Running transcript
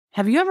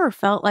Have you ever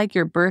felt like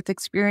your birth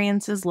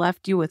experiences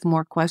left you with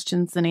more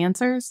questions than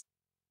answers?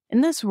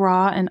 In this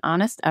raw and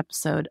honest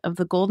episode of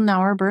the Golden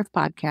Hour Birth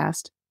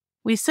Podcast,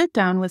 we sit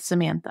down with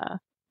Samantha,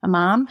 a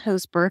mom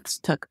whose births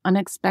took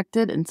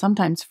unexpected and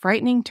sometimes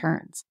frightening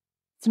turns.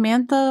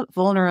 Samantha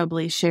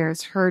vulnerably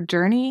shares her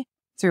journey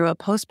through a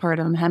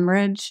postpartum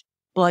hemorrhage,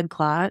 blood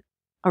clot,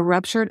 a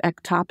ruptured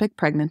ectopic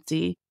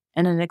pregnancy,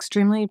 and an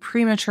extremely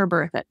premature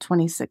birth at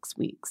 26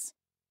 weeks.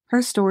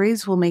 Her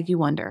stories will make you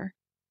wonder,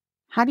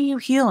 how do you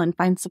heal and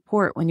find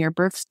support when your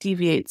births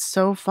deviate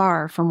so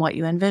far from what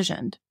you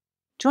envisioned?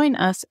 Join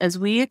us as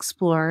we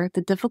explore the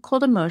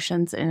difficult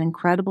emotions and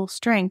incredible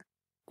strength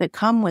that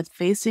come with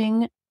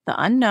facing the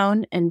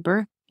unknown in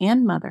birth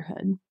and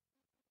motherhood.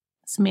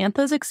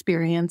 Samantha's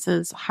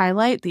experiences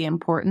highlight the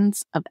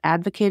importance of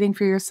advocating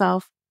for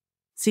yourself,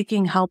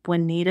 seeking help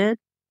when needed,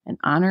 and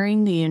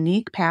honoring the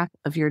unique path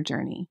of your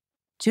journey.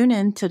 Tune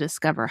in to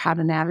discover how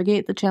to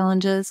navigate the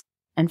challenges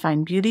and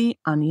find beauty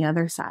on the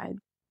other side.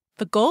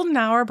 The Golden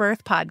Hour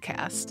Birth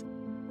Podcast,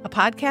 a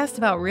podcast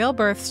about real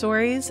birth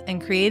stories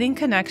and creating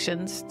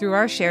connections through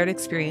our shared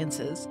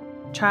experiences.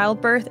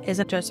 Childbirth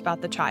isn't just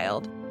about the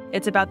child.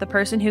 It's about the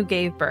person who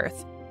gave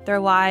birth, their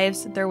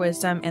lives, their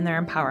wisdom, and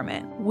their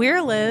empowerment.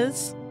 We're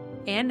Liz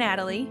and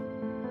Natalie,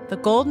 the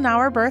Golden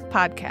Hour Birth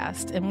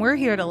Podcast, and we're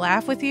here to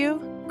laugh with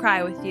you,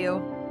 cry with you,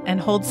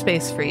 and hold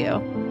space for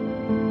you.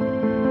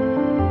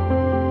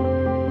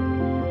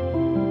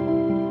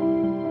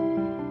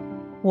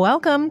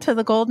 Welcome to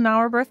the Golden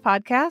Hour Birth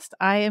Podcast.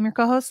 I am your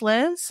co-host,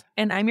 Liz.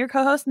 And I'm your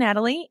co-host,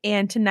 Natalie.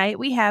 And tonight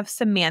we have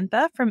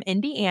Samantha from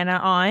Indiana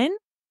on.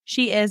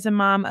 She is a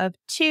mom of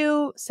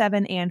 2,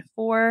 7, and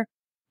 4.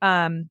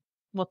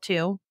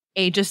 2,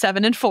 ages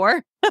 7 and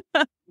 4.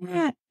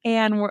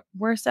 And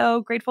we're so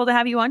grateful to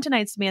have you on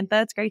tonight,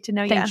 Samantha. It's great to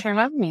know you. Thanks for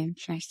having me.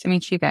 It's nice to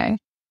meet you guys.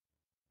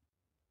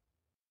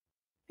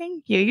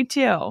 Thank you. You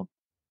too.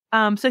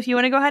 So if you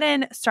want to go ahead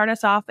and start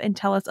us off and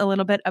tell us a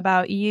little bit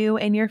about you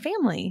and your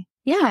family.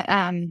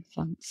 Yeah,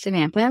 so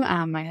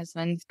Samantha, my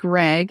husband's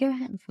Greg.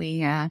 We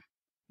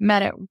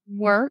met at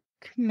work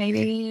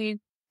maybe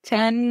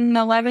 10,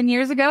 11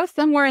 years ago,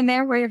 somewhere in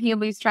there where he'll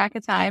lose track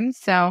of time.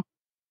 So,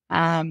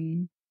 but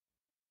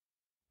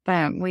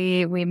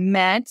we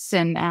met,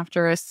 and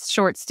after a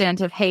short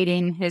stint of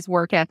hating his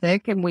work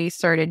ethic, and we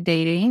started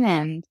dating,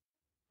 and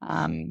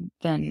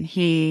then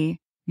he,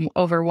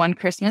 over one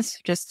Christmas,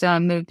 just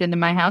moved into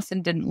my house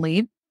and didn't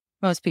leave.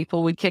 Most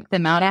people would kick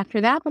them out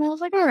after that, but I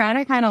was like, all right,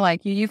 I kind of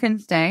like you. You can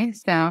stay.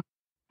 So,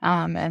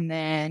 and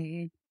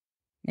then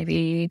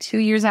maybe 2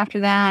 years after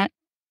that,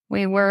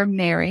 we were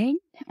married,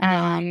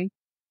 and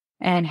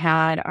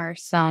had our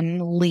son,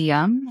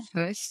 Liam,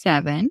 who is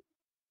 7.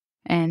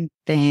 And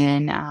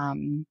then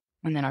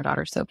our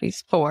daughter,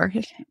 Sophie's 4.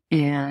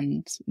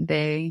 And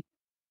they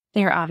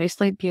are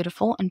obviously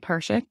beautiful and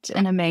perfect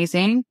and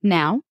amazing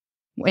now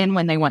and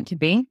when they want to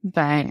be.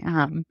 But,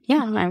 I'm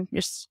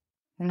just,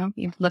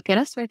 you look at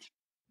us with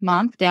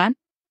mom, dad,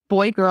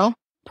 boy, girl,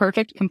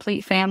 perfect,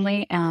 complete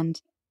family. And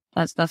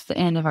that's the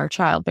end of our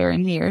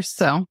childbearing years.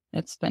 So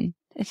it's been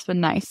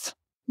nice.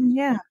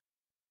 Yeah.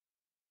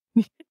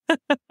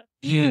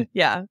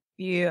 Yeah.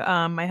 You,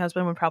 my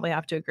husband would probably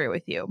have to agree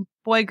with you.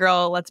 Boy,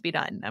 girl, let's be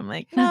done. I'm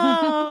like,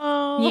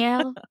 no.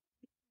 Yeah.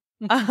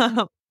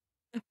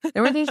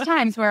 There were these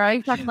times where I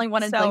definitely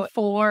wanted like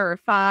 4 or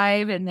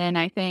 5. And then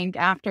I think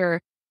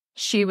after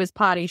she was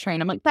potty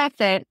trained, I'm like,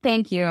 that's it.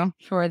 Thank you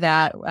for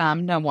that.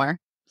 No more.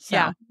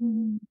 So,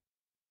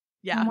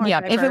 yeah.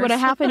 If it would have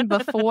happened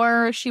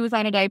before she was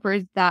out of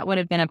diapers, that would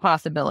have been a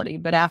possibility.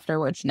 But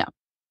afterwards, no.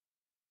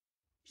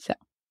 So,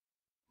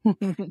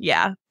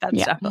 yeah,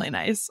 that's definitely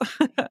nice.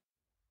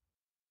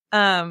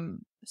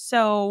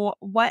 So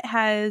what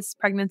has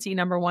pregnancy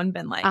number 1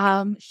 been like?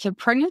 So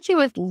pregnancy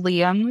with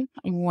Liam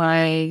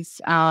was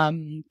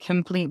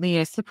completely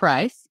a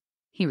surprise.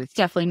 He was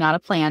definitely not a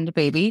planned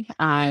baby.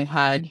 I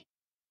had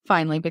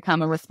finally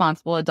become a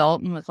responsible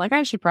adult and was like,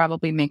 I should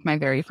probably make my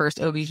very first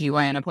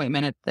OBGYN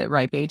appointment at the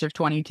ripe age of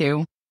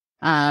 22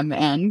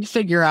 and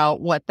figure out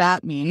what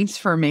that means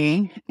for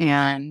me.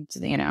 And,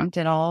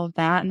 did all of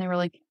that. And they were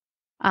like,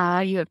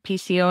 you have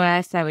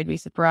PCOS. I would be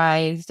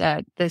surprised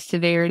at the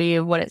severity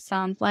of what it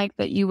sounds like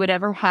that you would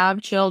ever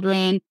have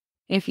children.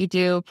 If you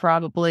do,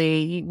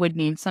 probably would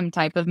need some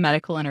type of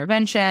medical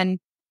intervention.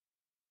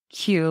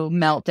 Cue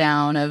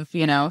meltdown of,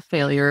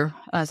 failure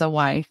as a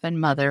wife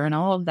and mother and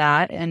all of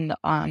that. And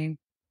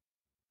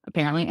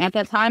apparently at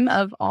that time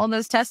of all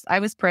those tests,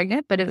 I was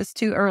pregnant, but it was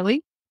too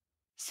early.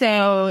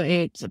 So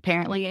it's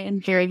apparently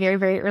in very, very,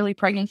 very early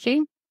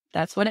pregnancy.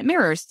 That's what it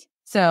mirrors.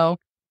 So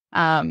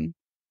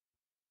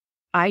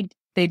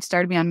they'd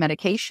started me on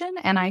medication,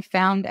 and I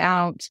found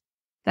out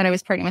that I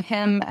was pregnant with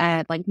him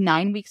at like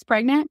 9 weeks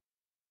pregnant.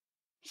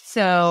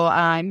 So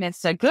I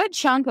missed a good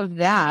chunk of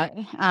that,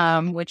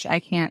 which I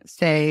can't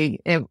say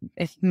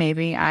if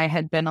maybe I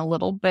had been a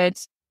little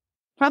bit,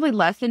 probably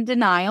less in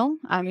denial.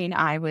 I mean,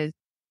 I was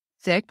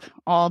sick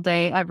all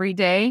day, every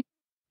day,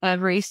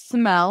 every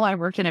smell. I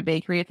worked in a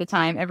bakery at the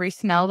time. Every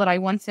smell that I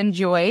once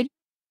enjoyed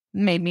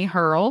made me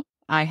hurl.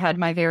 I had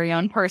my very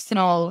own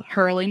personal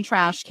hurling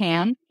trash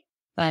can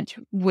that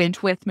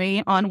went with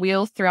me on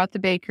wheels throughout the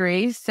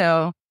bakery.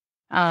 So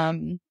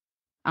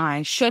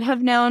I should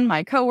have known.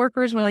 My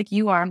coworkers were like,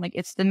 you are. I'm like,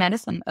 it's the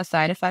medicine. A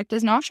side effect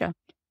is nausea.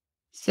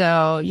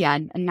 So yeah,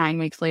 9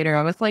 weeks later,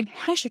 I was like,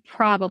 I should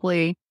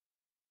probably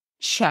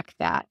check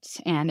that.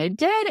 And I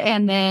did.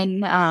 And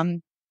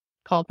then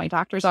called my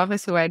doctor's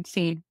office, who I'd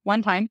seen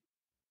one time.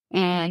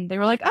 And they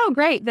were like, oh,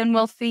 great. Then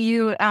we'll see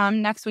you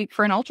next week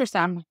for an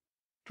ultrasound.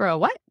 For a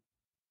what?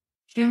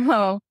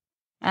 So,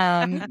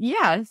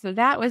 yeah, so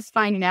that was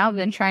finding out,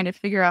 then trying to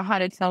figure out how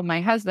to tell my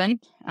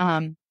husband.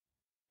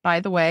 By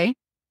the way,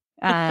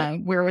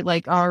 we're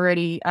like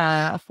already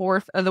a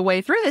fourth of the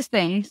way through this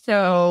thing.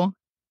 So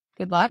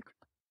good luck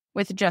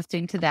with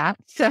adjusting to that.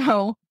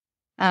 So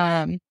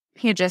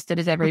he adjusted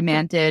as every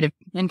man did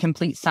in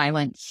complete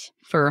silence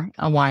for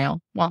a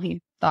while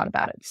he thought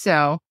about it.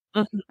 So,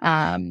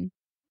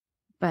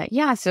 but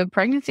yeah, so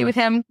pregnancy with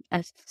him,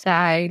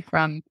 aside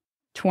from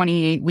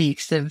 28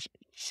 weeks of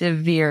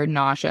severe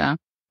nausea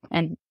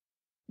and,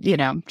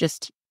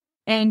 just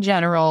in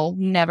general,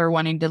 never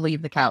wanting to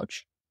leave the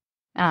couch,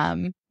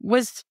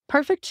 was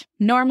perfect,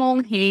 normal.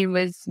 He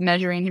was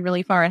measuring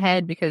really far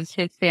ahead because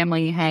his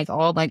family has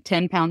all like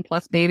 10-pound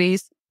plus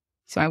babies.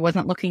 So I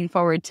wasn't looking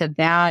forward to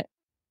that.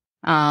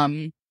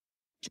 And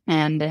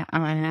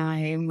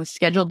I was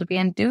scheduled to be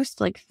induced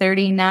like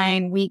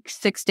 39 weeks,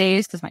 6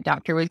 days, because my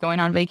doctor was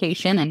going on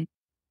vacation, and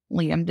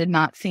Liam did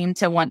not seem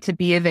to want to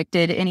be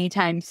evicted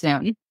anytime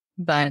soon.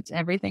 But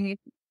everything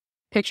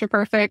picture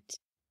perfect.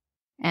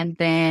 And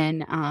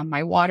then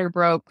my water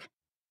broke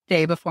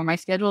day before my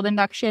scheduled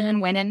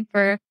induction, went in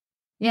for,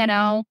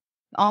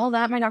 all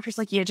that. My doctor's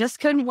like, you just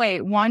couldn't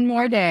wait one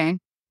more day.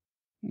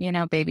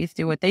 Babies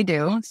do what they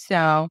do.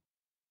 So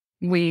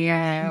we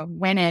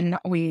went in.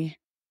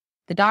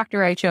 The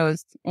doctor I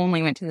chose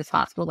only went to this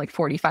hospital like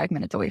 45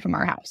 minutes away from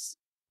our house.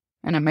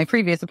 And at my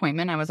previous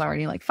appointment, I was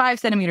already like 5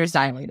 centimeters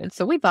dilated.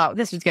 So we thought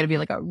this was going to be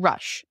like a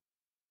rush.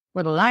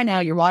 Little did I know,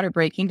 your water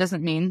breaking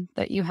doesn't mean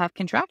that you have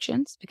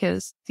contractions,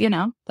 because,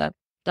 that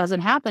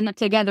doesn't happen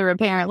together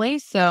apparently.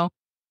 So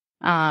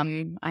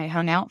I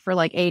hung out for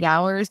like 8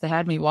 hours. They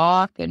had me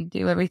walk and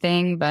do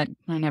everything, but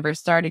I never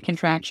started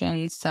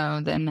contractions. So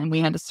then we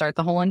had to start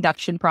the whole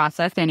induction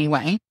process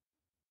anyway.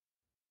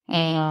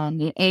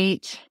 And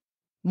 8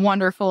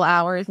 wonderful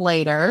hours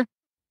later,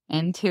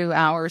 and 2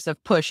 hours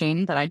of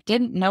pushing that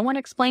no one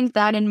explains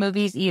that in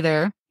movies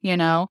either,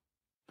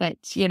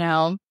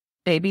 that,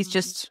 babies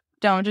just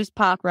don't just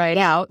pop right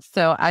out.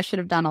 So I should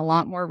have done a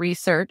lot more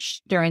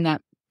research during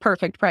that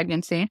perfect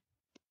pregnancy.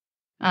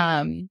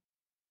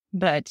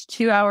 But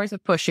 2 hours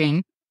of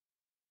pushing,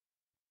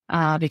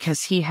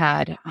 because he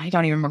had, I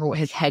don't even remember what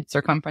his head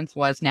circumference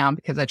was now,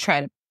 because I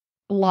try to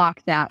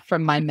block that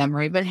from my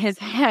memory, but his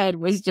head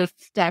was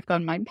just stuck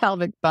on my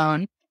pelvic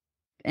bone.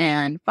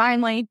 And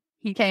finally,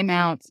 he came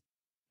out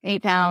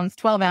 8 pounds,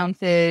 12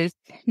 ounces,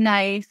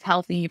 nice,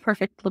 healthy,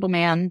 perfect little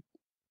man.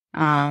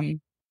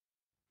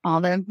 All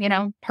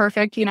the,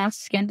 perfect,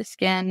 skin to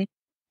skin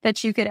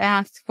that you could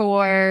ask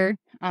for.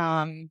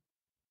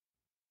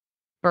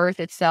 Birth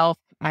itself,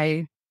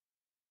 I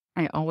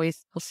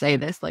always will say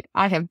this, like,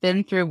 I have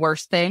been through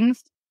worse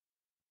things.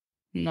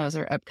 And those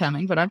are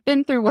upcoming, but I've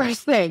been through worse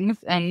things,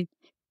 and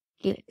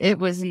it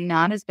was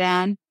not as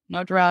bad.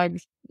 No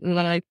drugs than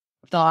I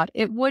thought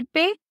it would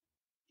be.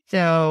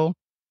 So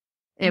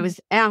it was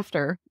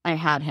after I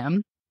had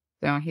him.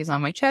 So he's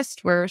on my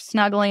chest, we're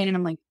snuggling, and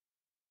I'm like,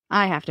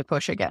 I have to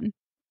push again.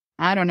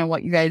 I don't know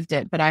what you guys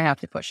did, but I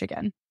have to push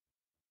again. And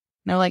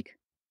they're like,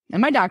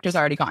 and my doctor's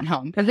already gone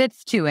home because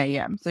it's 2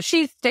 a.m. So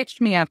she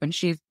stitched me up and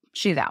she's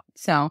out.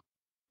 So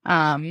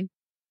the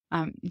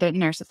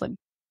nurse is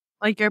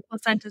like your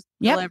placenta's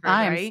yep, delivered,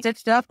 I am right?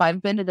 stitched up.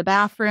 I've been to the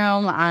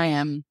bathroom.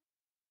 I'm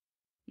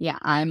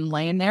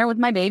laying there with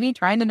my baby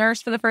trying to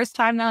nurse for the first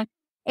time. Now,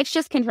 it's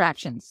just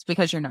contractions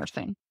because you're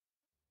nursing.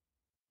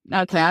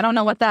 Okay, I don't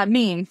know what that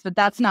means, but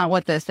that's not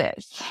what this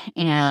is.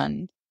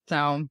 And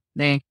so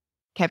they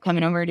kept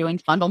coming over doing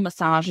fundal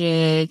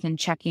massages and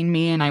checking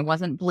me, and I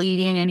wasn't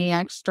bleeding any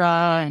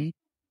extra. And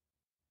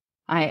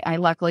I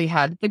luckily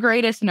had the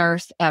greatest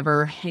nurse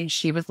ever. And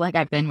she was like,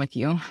 I've been with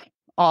you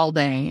all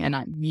day, and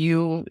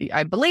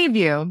I believe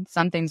you,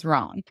 something's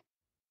wrong.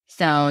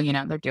 So,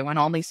 they're doing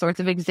all these sorts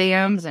of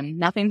exams and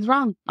nothing's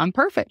wrong. I'm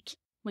perfect.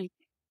 Like,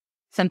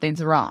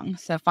 something's wrong.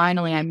 So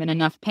finally I'm in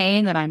enough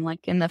pain that I'm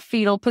like in the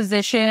fetal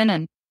position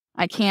and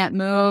I can't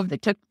move. They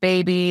took the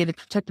baby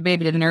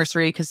to the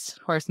nursery because,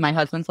 of course, my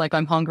husband's like,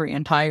 I'm hungry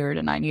and tired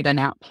and I need a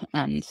nap.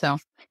 And so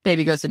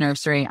baby goes to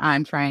nursery.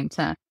 I'm trying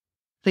to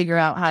figure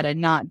out how to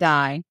not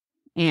die.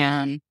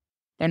 And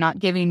they're not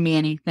giving me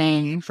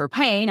anything for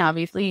pain.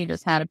 Obviously, you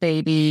just had a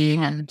baby.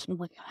 And I'm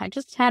like, I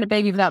just had a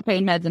baby without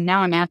pain meds, and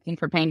now I'm asking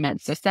for pain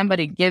meds. So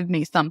somebody give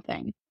me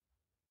something.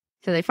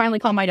 So they finally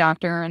call my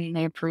doctor and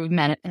they approve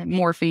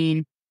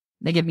morphine.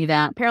 They give me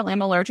that. Apparently,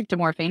 I'm allergic to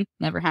morphine.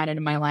 Never had it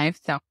in my life.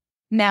 So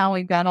now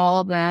we've got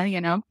all the,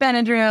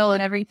 Benadryl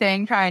and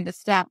everything, trying to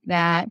stop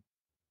that.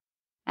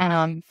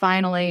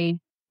 Finally,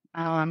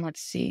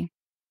 let's see.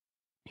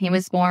 He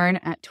was born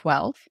at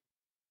 12.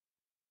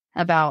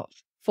 About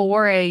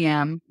 4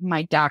 a.m.,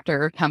 my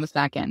doctor comes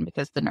back in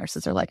because the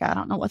nurses are like, I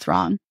don't know what's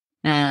wrong.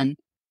 And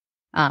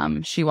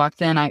she walks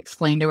in, I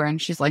explained to her,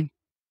 and she's like,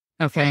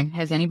 okay,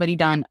 has anybody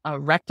done a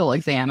rectal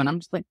exam? And I'm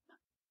just like,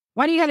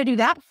 why do you got to do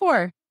that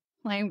for?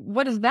 Like,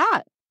 what is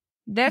that?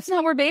 That's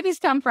not where babies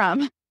come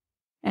from.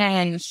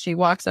 And she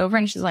walks over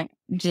and she's like,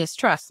 just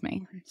trust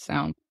me.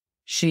 So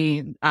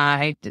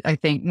I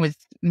think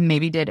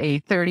did a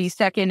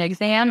 30-second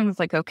exam and was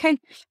like, okay,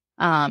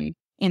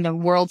 in the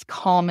world's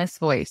calmest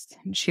voice.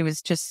 She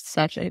was just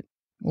such a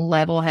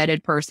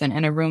level-headed person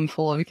in a room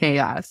full of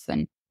chaos.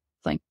 And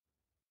it's like,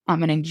 I'm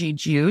going to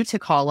need you to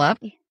call up,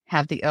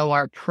 have the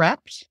OR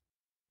prepped,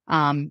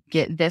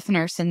 get this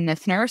nurse and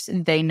this nurse,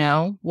 and they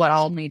know what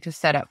I'll need to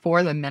set up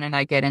for the minute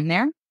I get in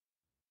there.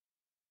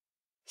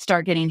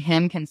 Start getting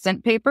him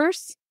consent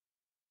papers,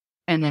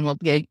 and then we'll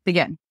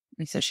begin.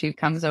 And so she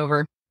comes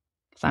over,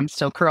 because I'm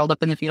still curled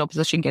up in the fetal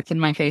position, gets in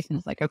my face, and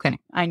is like, okay,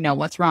 I know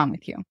what's wrong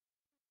with you.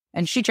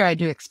 And she tried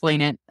to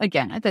explain it.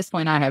 Again, at this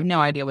point, I have no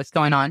idea what's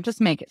going on.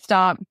 Just make it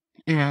stop.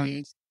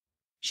 And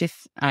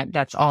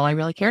that's all I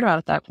really cared about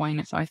at that point.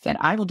 And so I said,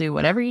 I will do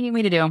whatever you need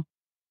me to do.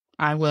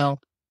 I will.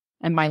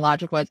 And my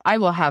logic was, I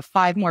will have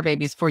 5 more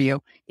babies for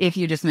you if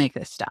you just make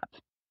this stop.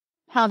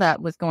 How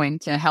that was going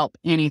to help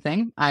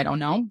anything, I don't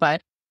know.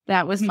 But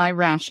that was my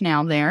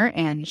rationale there.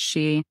 And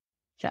she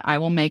said, I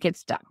will make it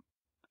stop.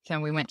 So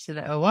we went to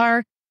the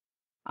OR.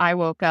 I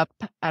woke up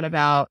at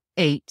about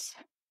 8.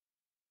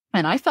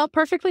 And I felt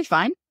perfectly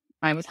fine.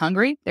 I was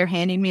hungry. They're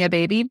handing me a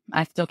baby.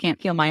 I still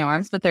can't feel my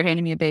arms, but they're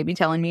handing me a baby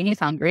telling me he's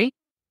hungry.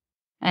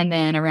 And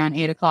then around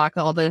 8 o'clock,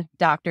 all the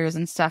doctors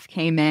and stuff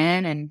came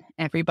in and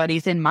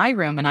everybody's in my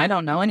room. And I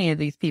don't know any of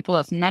these people.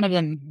 It's none of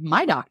them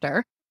my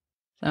doctor.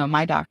 So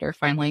my doctor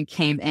finally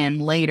came in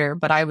later,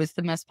 but I was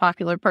the most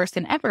popular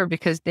person ever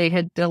because they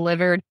had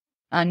delivered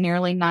a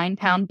nearly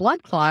 9-pound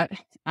blood clot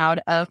out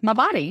of my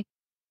body.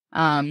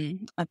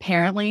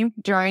 Apparently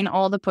during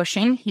all the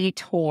pushing, he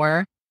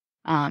tore,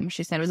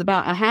 she said it was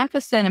about a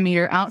 0.5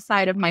 centimeter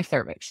outside of my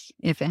cervix.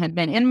 If it had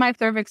been in my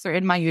cervix or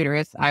in my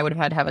uterus, I would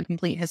have had to have a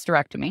complete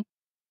hysterectomy.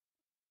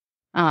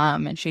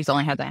 And she's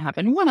only had that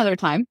happen one other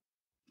time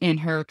in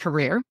her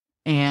career.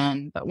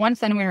 But 1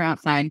 centimeter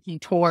outside, he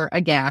tore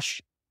a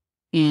gash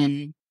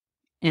in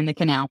the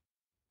canal,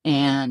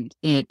 and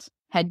it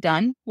had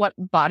done what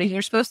bodies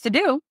are supposed to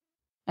do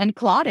and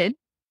clotted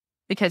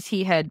because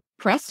he had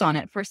pressed on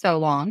it for so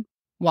long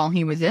while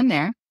he was in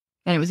there,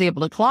 and it was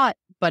able to clot,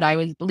 but I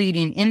was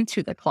bleeding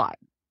into the clot.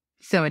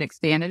 So it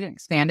expanded and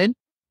expanded.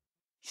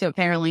 So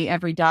apparently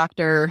every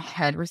doctor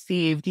had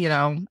received,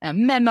 a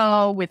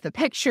memo with a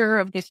picture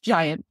of this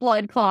giant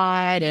blood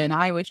clot. And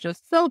I was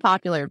just so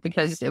popular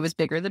because it was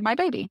bigger than my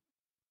baby.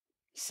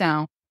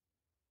 So,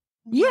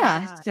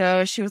 yeah.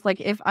 So she was like,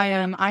 if I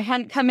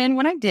hadn't come in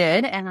when I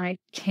did and I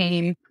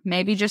came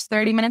maybe just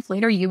 30 minutes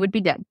later, you would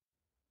be dead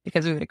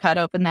because we would have cut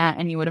open that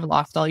and you would have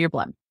lost all your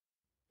blood.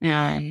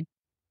 And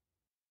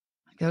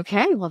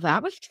okay, well,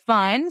 that was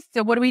fun.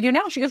 So what do we do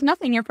now? She goes,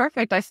 nothing. You're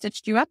perfect. I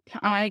stitched you up.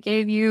 I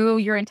gave you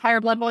your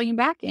entire blood volume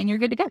back and you're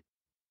good to go.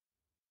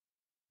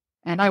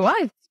 And I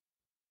was.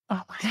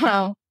 Oh, my So,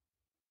 God.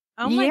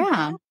 Oh, my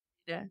yeah.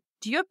 God.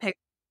 Do you have pick?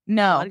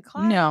 No, blood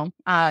clot?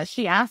 no.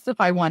 She asked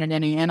if I wanted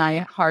any and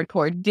I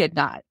hardcore did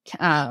not.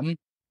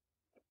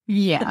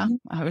 Yeah,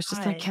 I was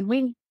just like, can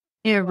we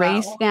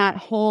erase that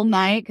whole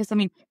night? Because,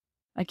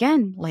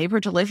 again, labor,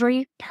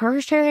 delivery,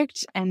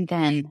 perfect. And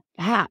then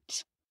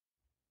that.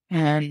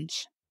 And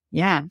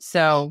yeah,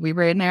 so we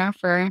were in there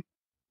for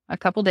a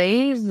couple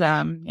days.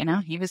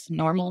 He was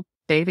normal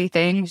baby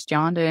things,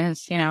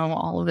 jaundice,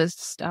 all of this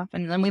stuff.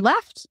 And then we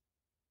left.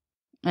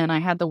 And I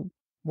had the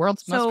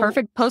world's most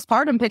perfect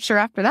postpartum picture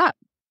after that.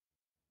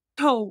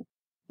 So,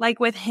 like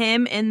with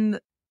him in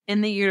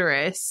the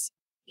uterus,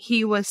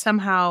 he was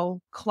somehow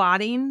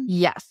clotting?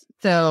 Yes.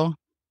 So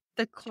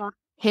the clot.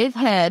 His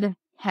head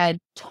had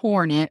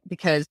torn it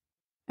because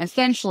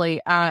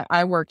essentially,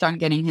 I worked on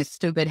getting his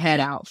stupid head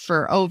out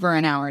for over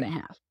an hour and a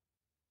half.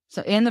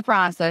 So in the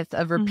process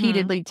of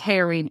repeatedly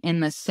tearing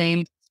in the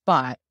same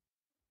spot,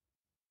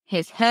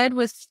 his head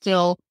was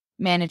still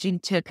managing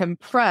to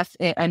compress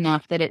it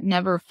enough that it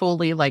never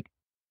fully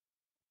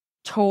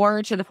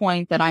tore to the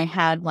point that I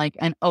had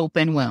an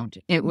open wound.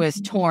 It was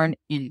torn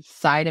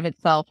inside of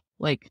itself.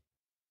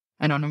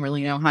 I don't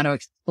really know how to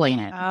explain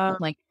it.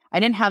 I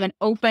didn't have an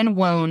open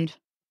wound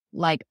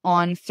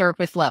on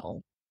surface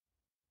level,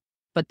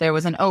 but there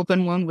was an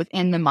open wound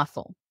within the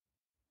muscle.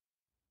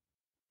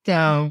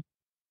 So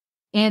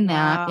in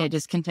that, it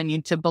just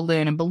continued to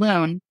balloon and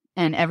balloon,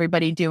 and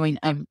everybody doing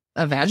a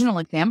vaginal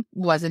exam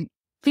wasn't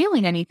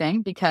feeling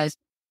anything because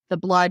the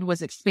blood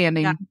was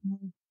expanding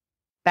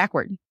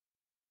backward.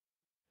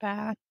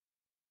 Oh,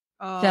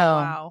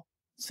 wow.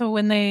 So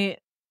when they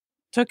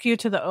took you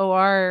to the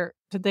OR,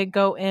 did they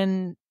go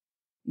in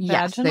vaginally?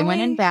 Yes, they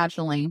went in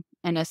vaginally,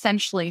 and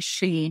essentially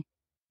she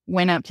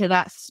went up to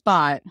that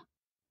spot.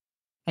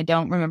 I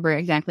don't remember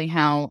exactly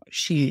how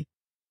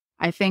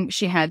I think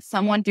she had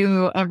someone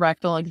do a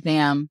rectal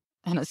exam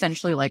and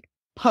essentially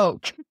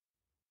poke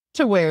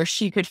to where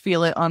she could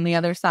feel it on the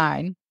other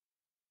side.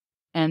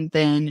 And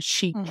then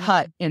she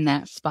cut in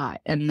that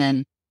spot and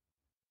then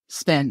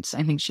spent,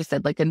 I think she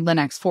said, like in the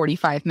next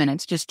 45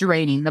 minutes, just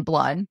draining the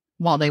blood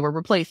while they were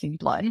replacing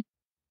blood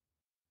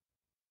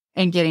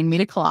and getting me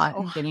to clot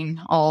and getting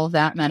all of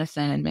that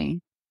medicine in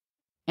me.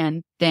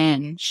 And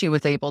then she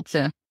was able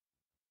to,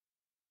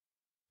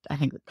 I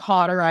think,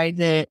 cauterize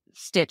it,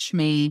 stitch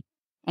me.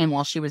 And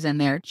while she was in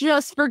there,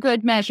 just for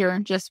good measure,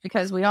 just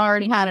because we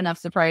already had enough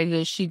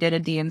surprises, she did a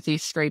DNC,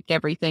 scraped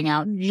everything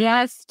out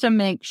just to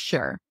make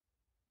sure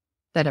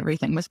that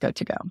everything was good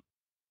to go.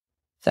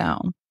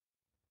 So,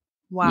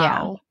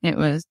 wow. Yeah, it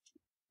was.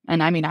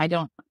 And I mean, I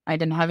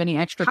didn't have any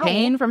extra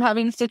pain from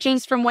having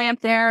stitches from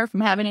Wamp there,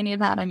 from having any of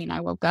that. I mean, I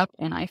woke up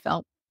and I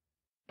felt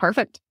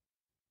perfect.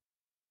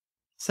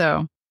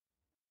 So,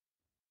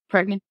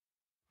 pregnant.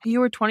 You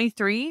were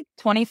 23?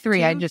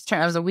 23. I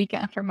was a week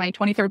after my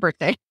 23rd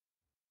birthday.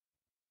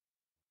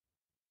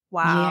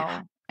 Wow.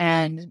 Yeah.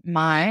 And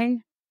my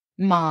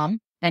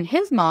mom and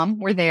his mom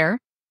were there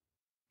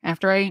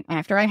after I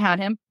had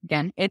him.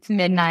 Again, it's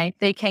midnight.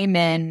 They came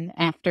in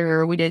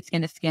after we did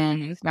skin to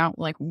skin. It was about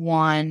like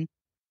 1.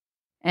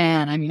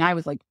 And I mean, I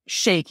was like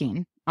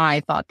shaking.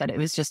 I thought that it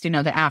was just,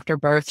 the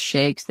afterbirth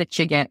shakes that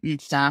you get and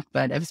stuff,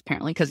 but it was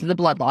apparently because of the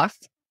blood loss.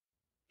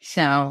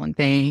 So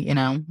they,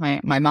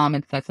 my mom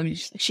had said something,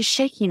 she's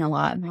shaking a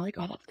lot. And they're like,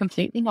 oh, that's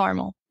completely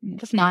normal.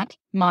 It's not.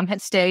 Mom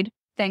had stayed.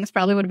 Things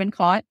probably would have been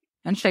caught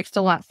and fixed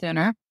a lot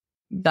sooner.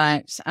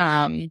 But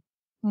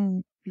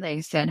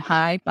they said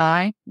hi,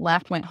 bye,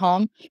 left, went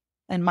home.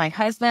 And my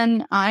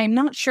husband, I'm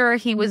not sure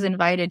he was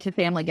invited to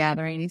family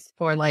gatherings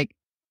for like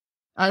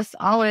a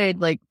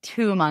solid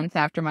 2 months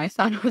after my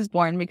son was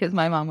born, because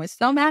my mom was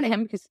so mad at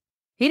him because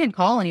he didn't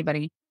call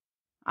anybody.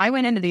 I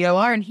went into the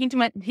OR and he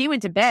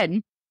went to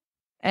bed.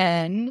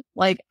 And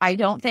I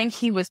don't think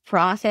he was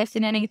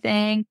processing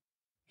anything.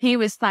 He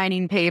was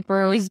signing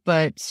papers,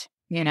 but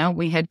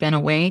we had been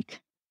awake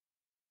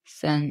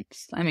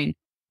since,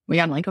 we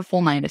got a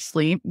full night of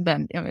sleep,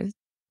 but it was,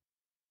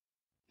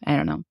 I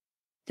don't know,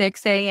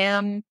 6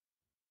 a.m.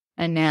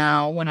 And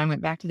now when I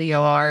went back to the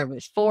OR, it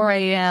was 4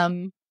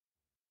 a.m.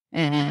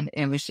 And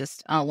it was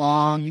just a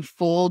long,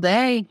 full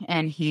day.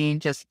 And he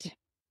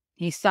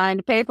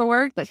signed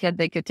paperwork that said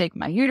they could take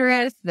my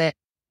uterus, that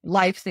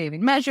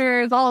life-saving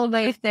measures, all of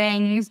those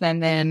things,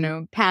 and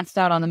then passed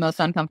out on the most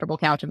uncomfortable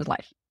couch of his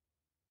life.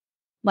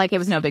 It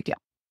was no big deal.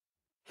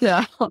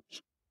 So,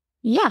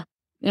 yeah,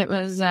 it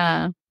was,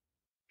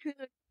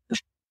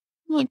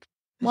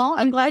 well,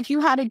 I'm glad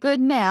you had a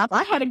good nap.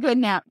 I had a good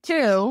nap,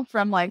 too,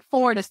 from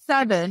 4 to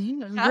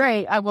 7. It was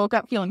great. I woke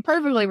up feeling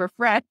perfectly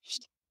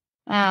refreshed.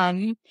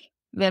 Then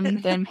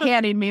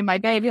handing me my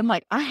baby. I'm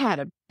like, I had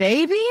a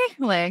baby?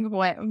 What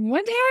the hell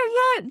is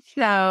that?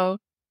 So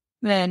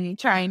then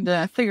trying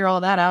to figure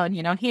all that out. And,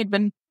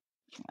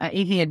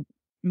 he had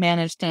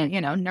managed to,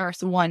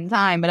 nurse one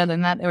time. But other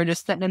than that, they were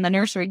just sitting in the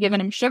nursery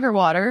giving him sugar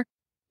water.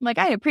 I'm like,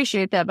 I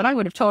appreciate that, but I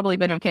would have totally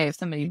been okay if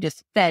somebody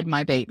just fed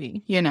my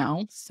baby,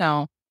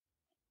 So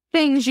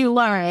things you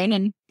learn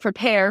and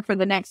prepare for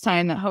the next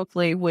time that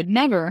hopefully would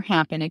never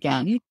happen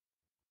again.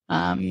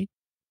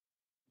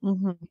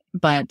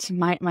 But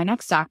my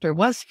next doctor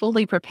was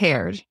fully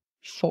prepared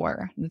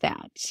for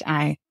that.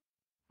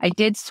 I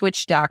did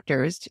switch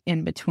doctors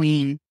in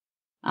between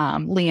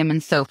Liam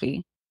and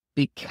Sophie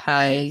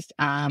because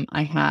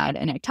I had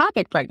an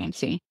ectopic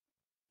pregnancy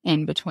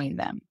in between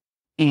them.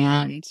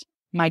 And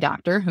my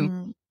doctor,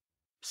 who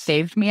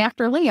saved me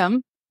after Liam,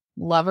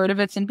 love her to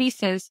bits and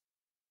pieces,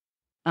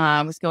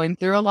 was going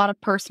through a lot of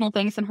personal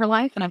things in her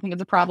life. And I think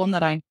it's a problem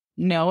that I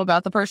know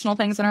about the personal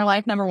things in her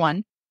life, number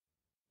one.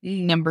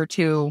 Number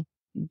two,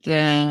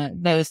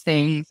 those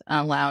things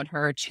allowed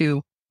her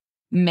to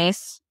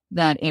miss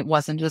that it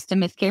wasn't just a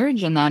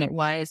miscarriage and that it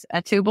was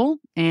a tubal,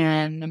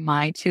 and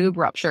my tube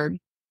ruptured.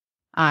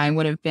 I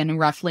would have been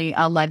roughly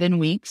 11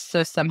 weeks.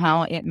 So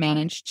somehow it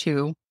managed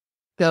to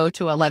go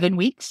to 11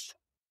 weeks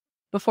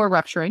before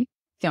rupturing.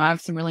 So I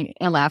have some really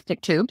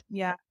elastic tube.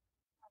 Yeah.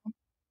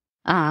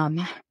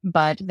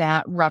 But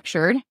that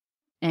ruptured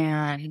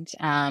and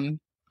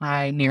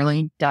I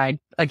nearly died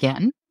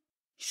again.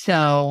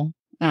 So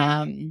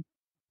I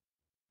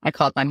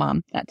called my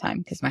mom that time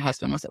because my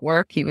husband was at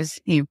work. He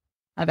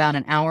about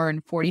an hour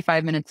and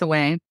 45 minutes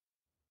away.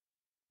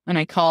 And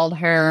I called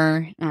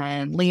her,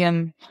 and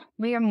Liam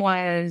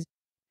was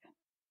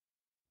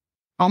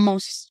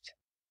almost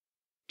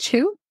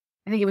 2.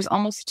 I think he was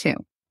almost 2.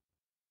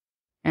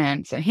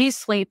 And so he's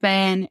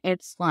sleeping.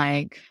 It's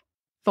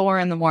 4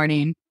 a.m.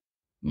 I'm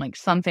like,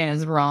 something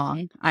is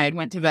wrong. I had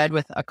went to bed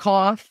with a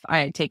cough. I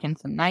had taken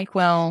some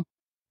NyQuil.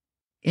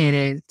 It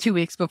is 2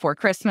 weeks before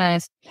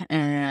Christmas,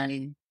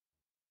 and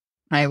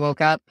I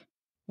woke up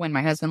when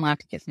my husband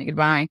left to kiss me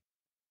goodbye.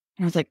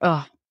 And I was like,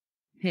 oh,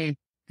 hey.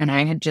 And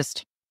I had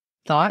just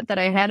thought that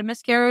I had a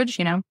miscarriage,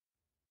 4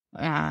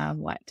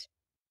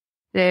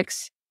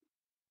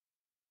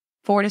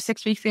 to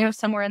 6 weeks ago,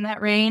 somewhere in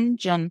that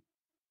range, and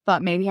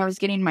thought maybe I was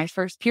getting my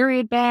first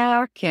period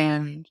back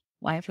and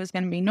life was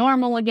going to be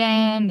normal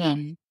again.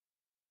 And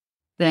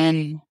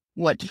then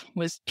what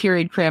was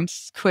period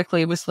cramps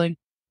quickly was like,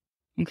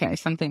 okay,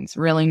 something's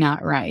really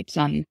not right.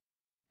 And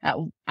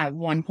at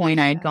one point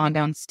I had gone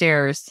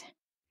downstairs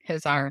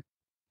because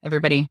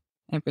every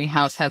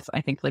house has,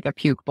 I think, like a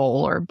puke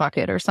bowl or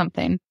bucket or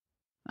something.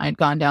 I'd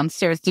gone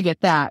downstairs to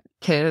get that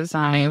because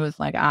I was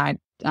like, I'm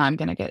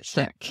going to get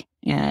sick.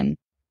 And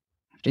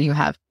after you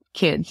have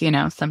kids,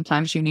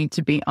 sometimes you need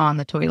to be on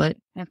the toilet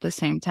at the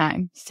same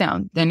time.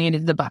 So they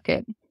needed the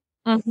bucket.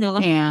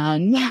 Mm-hmm.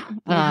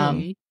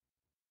 And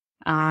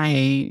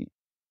I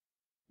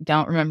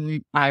don't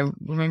remember. I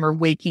remember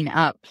waking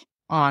up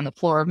on the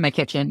floor of my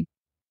kitchen,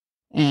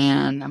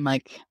 and I'm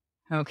like,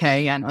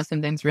 okay, I know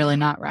something's really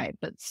not right,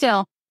 but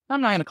still,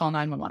 I'm not going to call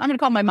 911. I'm going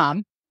to call my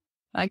mom.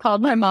 I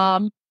called my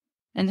mom,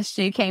 and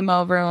she came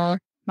over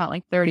about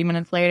like 30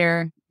 minutes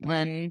later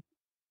when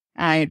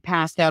I had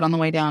passed out on the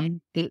way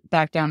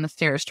back down the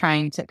stairs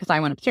because I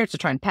went upstairs to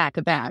try and pack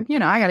a bag.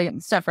 I got to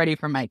get stuff ready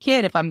for my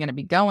kid if I'm going to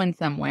be going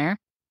somewhere.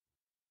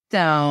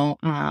 So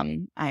I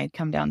had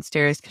come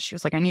downstairs because she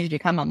was like, I need you to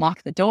come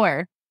unlock the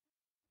door.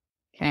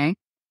 Okay.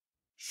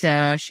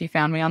 So she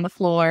found me on the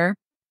floor,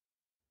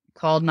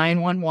 called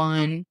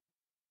 911.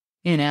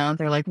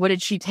 They're like, what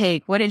did she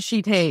take? What did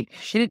she take?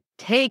 She didn't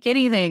take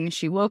anything.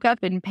 She woke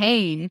up in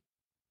pain.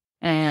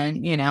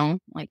 And,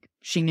 like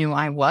she knew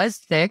I was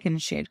sick and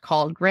she had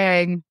called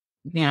Greg,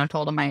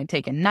 told him I had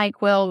taken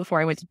NyQuil before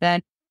I went to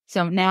bed.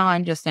 So now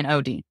I'm just an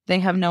OD. They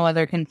have no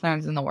other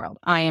concerns in the world.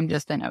 I am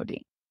just an OD.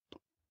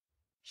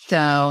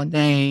 So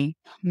they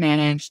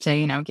managed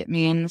to, get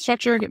me in the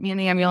stretcher, get me in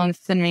the ambulance,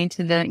 send me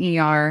to the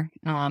ER,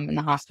 and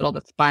the hospital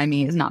that's by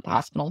me is not the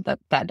hospital that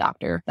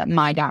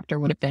my doctor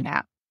would have been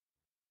at.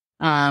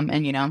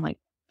 And, like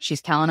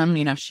she's telling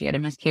him, she had a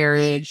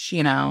miscarriage,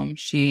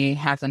 she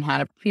hasn't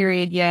had a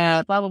period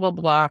yet, blah, blah, blah,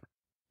 blah, blah.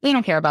 They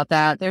don't care about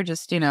that. They're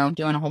just, doing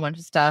a whole bunch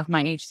of stuff.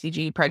 My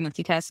HCG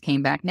pregnancy test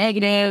came back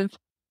negative.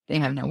 They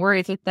have no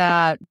worries with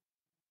that.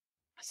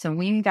 So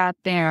we got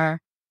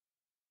there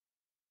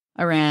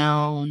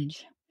around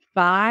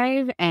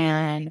 5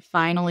 and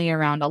finally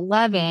around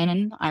 11.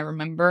 And I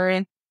remember,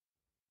 I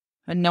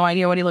had no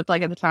idea what he looked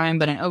like at the time,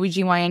 but an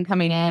OBGYN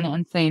coming in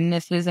and saying,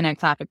 this is an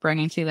ectopic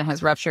pregnancy that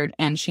has ruptured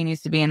and she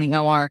needs to be in the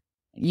OR.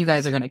 You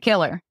guys are going to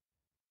kill her.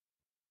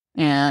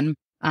 And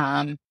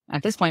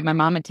at this point, my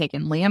mom had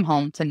taken Liam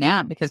home to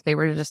nap because they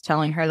were just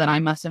telling her that I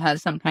must have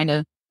had some kind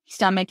of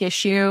stomach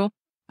issue.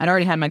 I'd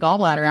already had my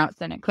gallbladder out,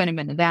 so it couldn't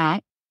have been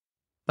that.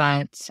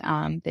 But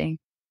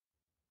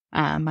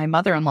my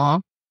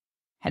mother-in-law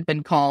had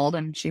been called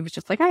and she was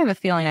just like, I have a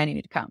feeling I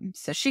need to come.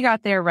 So she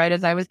got there right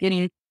as I was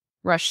getting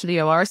rushed to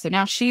the OR. So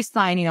now she's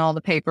signing all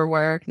the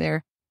paperwork.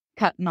 They're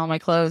cutting all my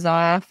clothes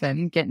off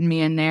and getting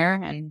me in there.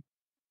 And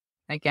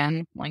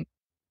again, like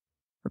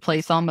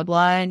replace all my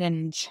blood.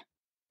 And if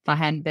I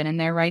hadn't been in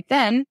there right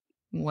then,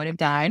 would have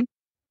died.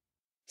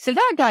 So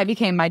that guy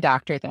became my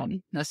doctor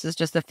then. This is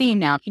just a theme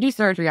now. If you do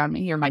surgery on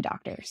me, you're my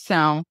doctor.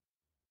 So,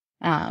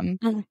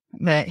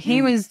 but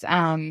he was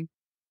a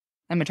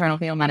maternal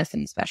fetal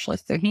medicine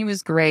specialist. So he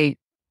was great.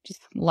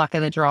 Just luck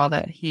of the draw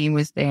that he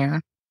was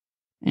there.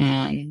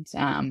 And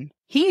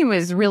he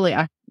was really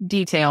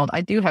detailed. I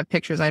do have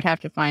pictures. I'd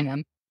have to find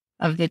them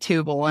of the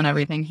tubal and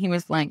everything. He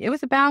was like, it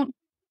was about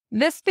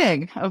this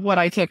big of what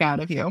I took out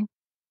of you.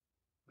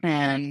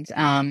 And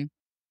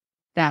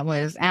that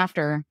was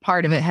after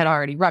part of it had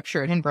already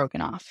ruptured and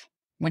broken off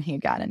when he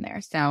got in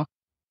there. So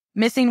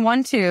missing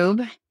one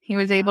tube, he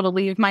was able to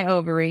leave my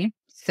ovary.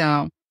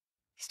 So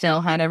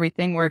still had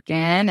everything working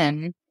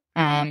and,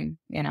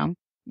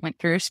 went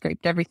through,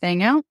 scraped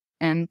everything out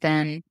and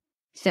then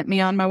sent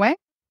me on my way.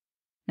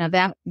 Now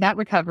that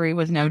recovery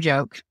was no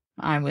joke.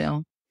 I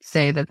will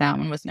say that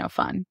one was no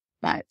fun,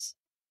 but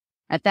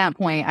at that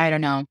point, I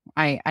don't know.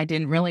 I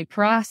didn't really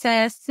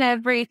process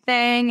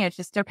everything. It's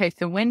just, okay,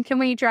 so when can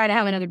we try to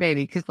have another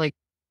baby? Because like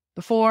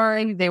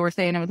before they were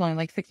saying it was only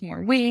like 6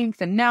 more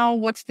weeks. And now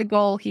what's the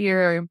goal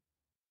here?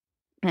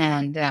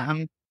 And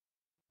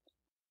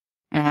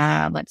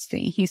let's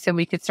see. He said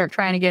we could start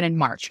trying again in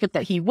March, but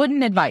that he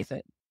wouldn't advise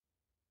it.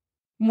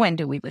 When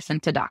do we listen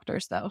to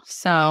doctors though?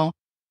 So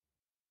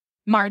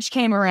March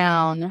came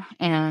around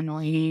and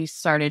we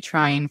started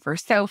trying for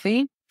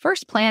Sophie.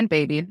 First planned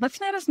baby.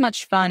 That's not as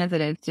much fun as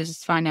it is to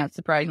just find out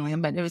surprisingly,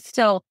 but it was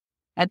still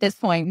at this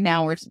point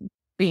now we're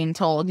being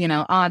told,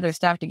 odds are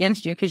stacked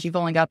against you because you've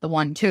only got the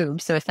one tube.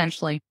 So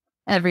essentially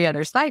every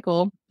other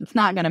cycle, it's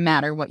not going to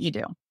matter what you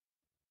do.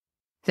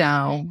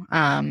 So,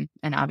 and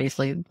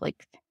obviously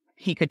like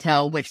he could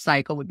tell which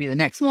cycle would be the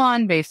next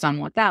one based on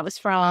what that was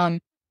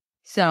from.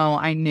 So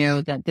I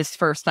knew that this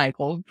first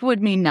cycle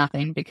would mean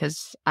nothing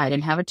because I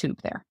didn't have a tube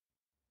there.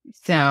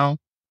 So,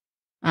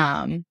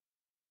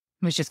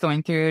 was just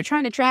going through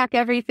trying to track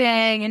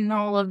everything and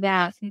all of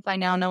that since I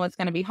now know it's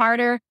going to be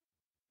harder.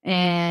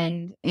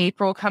 And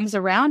April comes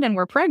around and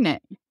we're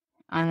pregnant.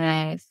 So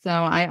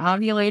I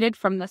ovulated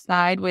from the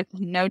side with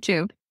no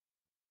tube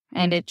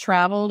and it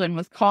traveled and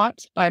was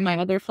caught by my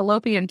other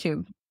fallopian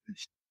tube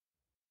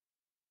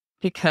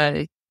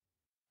because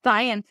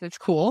science is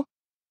cool.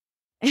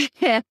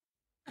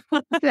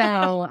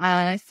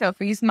 So,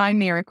 Sophie's my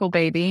miracle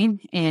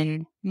baby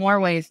in more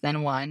ways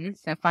than one.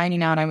 So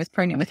finding out I was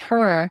pregnant with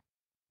her,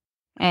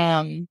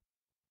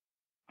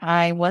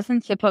 I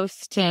wasn't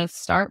supposed to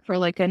start for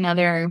like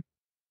another,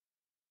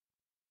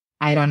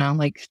 I don't know,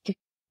 like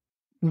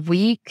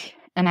week.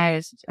 And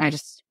I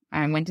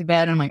went to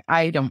bed and I'm like,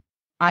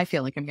 I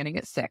feel like I'm going to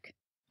get sick.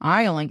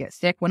 I only get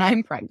sick when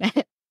I'm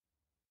pregnant.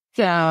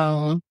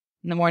 So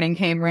the morning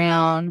came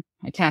around,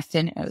 I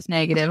tested, it was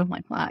negative. I'm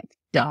like, well,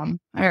 dumb.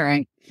 All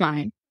right,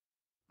 fine.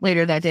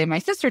 Later that day, my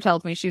sister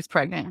tells me she's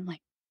pregnant. I'm like,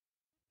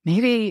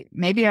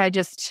 maybe I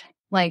just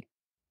like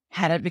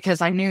had it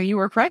because I knew you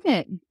were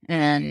pregnant.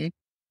 And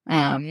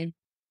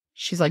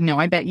she's like, no,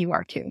 I bet you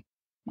are too. I'm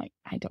like,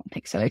 I don't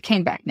think so. It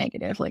came back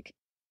negative. Like,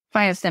 if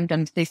I have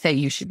symptoms, they say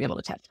you should be able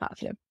to test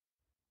positive.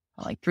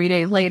 Well, like 3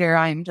 days later,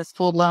 I'm just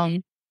full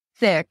blown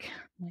sick.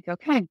 I'm like,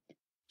 okay,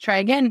 try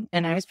again.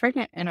 And I was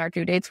pregnant, and our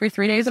due dates were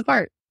 3 days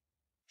apart.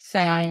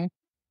 So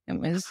it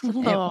was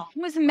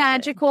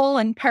magical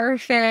and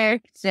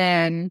perfect.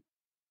 And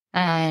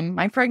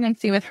my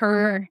pregnancy with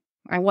her,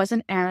 I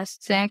wasn't as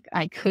sick.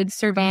 I could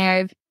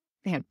survive.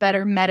 They had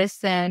better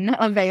medicine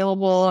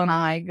available, and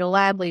I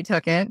gladly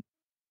took it.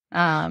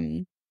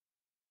 And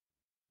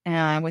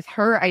with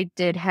her, I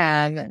did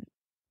have,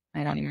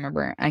 I don't even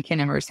remember, I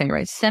can't ever say it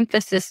right,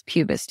 symphysis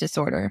pubis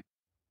disorder.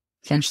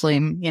 Essentially,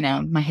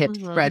 my hips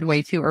spread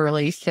way too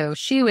early. So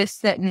she was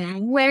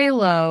sitting way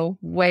low,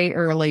 way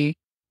early.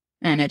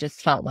 And it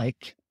just felt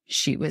like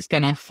she was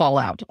going to fall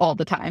out all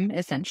the time,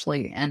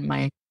 essentially. And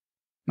my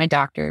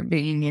doctor,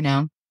 being,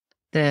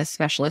 the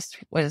specialist,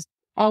 was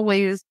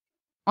always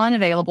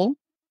unavailable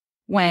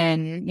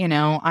when,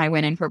 I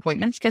went in for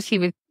appointments because he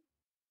was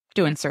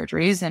doing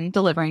surgeries and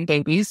delivering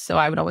babies. So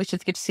I would always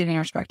just get to see the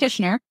nurse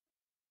practitioner,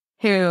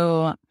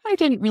 who I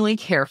didn't really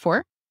care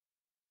for.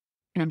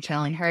 And I'm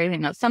telling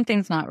her,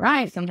 something's not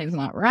right. Something's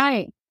not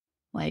right.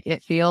 Like,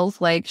 it feels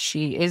like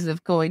she is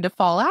going to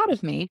fall out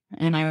of me.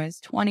 And I was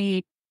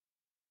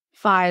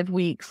 25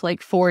 weeks,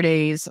 like 4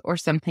 days or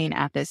something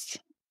at this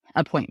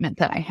appointment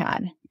that I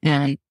had.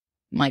 And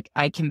like,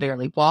 I can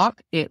barely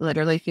walk. It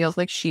literally feels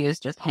like she is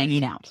just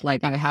hanging out.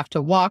 Like, I have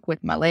to walk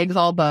with my legs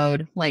all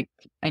bowed. Like,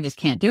 I just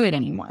can't do it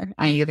anymore.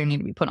 I either need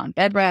to be put on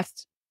bed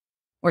rest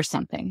or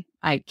something.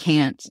 I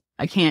can't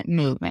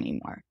move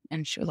anymore.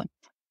 And she was like,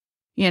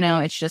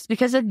 it's just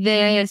because of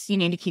this. You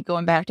need to keep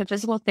going back to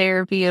physical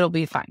therapy. It'll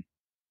be fine.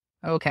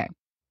 Okay.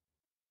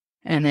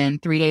 And then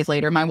 3 days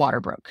later, my water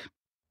broke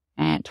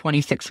at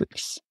 26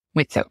 weeks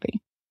with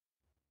Sophie.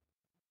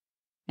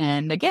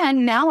 And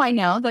again, now I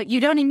know that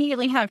you don't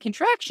immediately have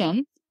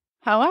contractions.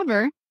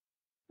 However,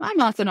 I'm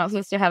also not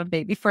supposed to have a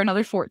baby for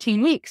another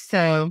 14 weeks.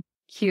 So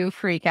cue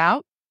freak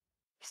out,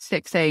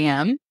 6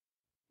 a.m.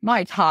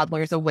 My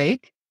toddler's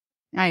awake.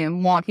 I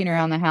am walking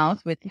around the house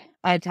with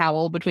a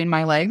towel between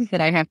my legs that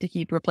I have to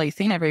keep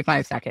replacing every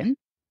 5 seconds.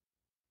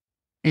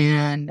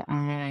 And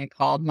I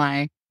called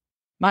my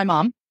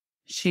mom.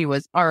 She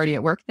was already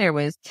at work. There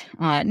was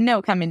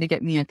no coming to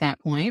get me at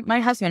that point. My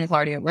husband is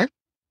already at work.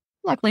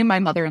 Luckily, my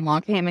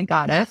mother-in-law came and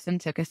got us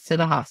and took us to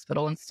the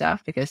hospital and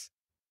stuff, because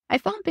I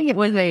don't think it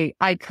was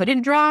I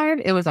couldn't drive.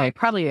 It was I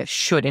probably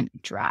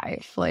shouldn't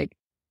drive. Like,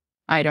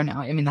 I don't know.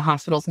 I mean, the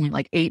hospital's only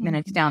like 8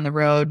 minutes down the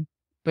road,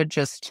 but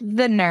just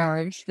the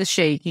nerves, the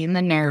shaking,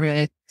 the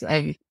nervous,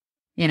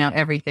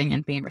 everything,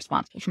 and being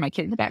responsible for my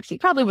kid in the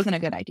backseat probably wasn't a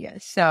good idea.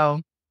 So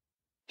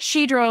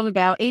she drove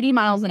about 80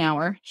 miles an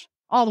hour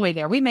all the way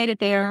there. We made it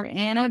there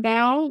in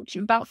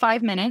about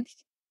 5 minutes.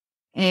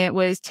 It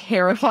was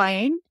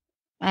terrifying.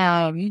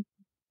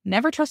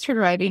 Never trust her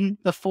driving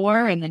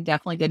before, and then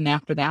definitely didn't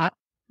after that.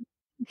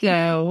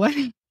 So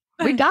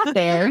we got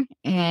there,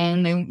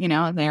 and they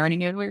already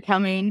knew we were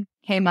coming,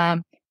 came up.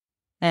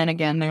 And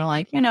again, they're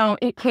like,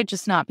 it could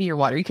just not be your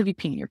water. You could be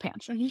peeing your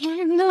pants. And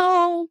like,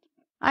 no,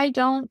 I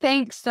don't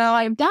think so.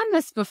 I've done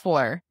this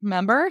before,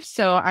 remember?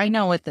 So I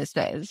know what this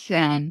is.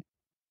 And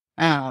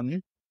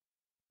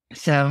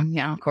so,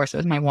 of course, it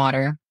was my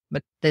water.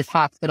 But this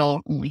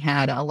hospital only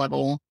had a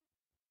level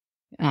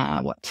 2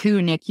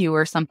 NICU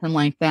or something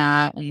like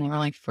that. And they were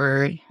like,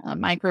 for a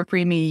micro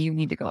preemie, you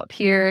need to go up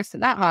here. So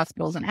that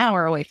hospital's an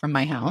hour away from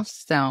my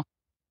house. So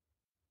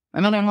my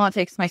mother-in-law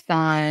takes my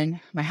son.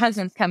 My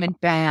husband's coming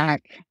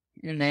back,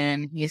 and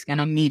then he's going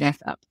to meet us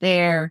up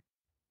there.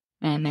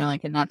 And they're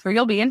like, and that's where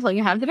you'll be until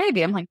you have the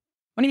baby. I'm like,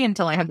 what do you mean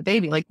until I have the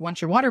baby? Like, once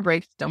your water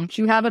breaks, don't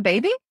you have a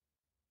baby?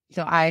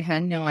 So I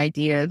had no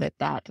idea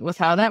that was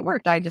how that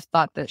worked. I just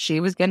thought that she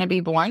was going to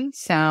be born.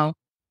 So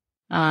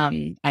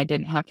I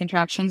didn't have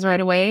contractions right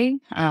away.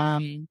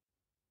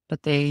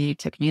 But they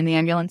took me in the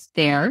ambulance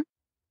there,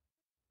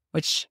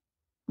 which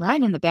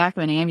riding in the back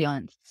of an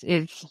ambulance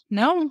is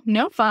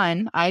no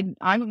fun. I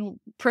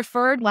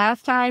preferred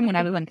last time when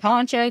I was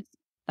unconscious.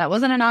 That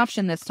wasn't an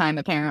option this time,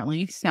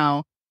 apparently.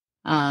 So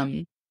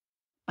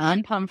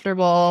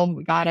uncomfortable.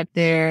 We got up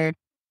there.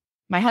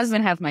 My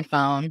husband has my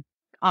phone.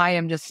 I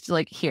am just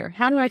like, here,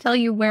 how do I tell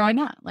you where I'm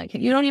at? Like,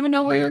 you don't even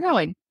know where you're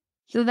going.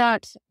 So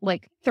that's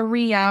like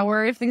 3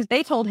 hours, because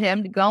they told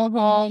him to go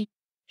home,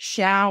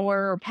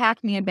 shower or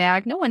pack me a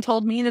bag. No one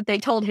told me that they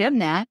told him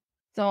that.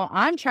 So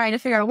I'm trying to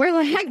figure out where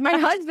the heck my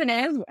husband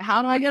is.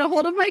 How do I get a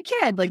hold of my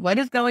kid? Like, what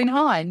is going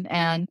on?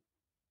 And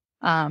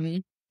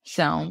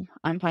so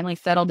I'm finally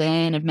settled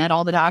in. I've met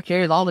all the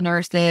doctors, all the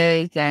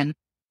nurses, and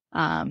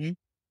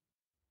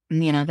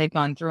they've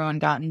gone through and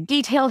gotten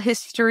detailed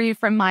history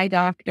from my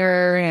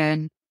doctor.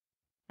 And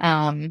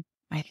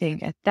I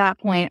think at that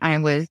point I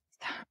was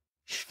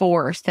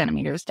 4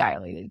 centimeters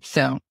dilated.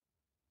 So,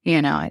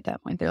 at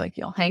that point they're like,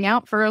 you'll hang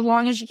out for as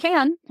long as you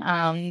can.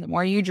 The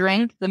more you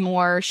drink, the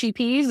more she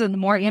pees and the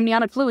more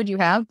amniotic fluid you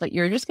have, but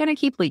you're just going to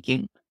keep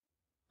leaking.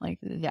 Like,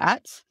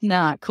 that's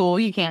not cool.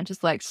 You can't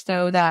just like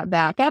sew that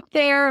back up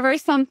there or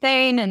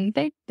something. And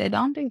they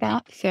don't do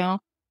that. So,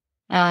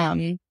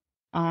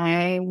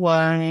 I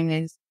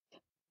was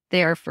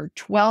there for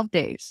 12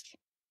 days.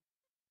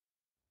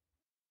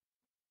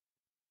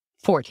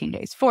 14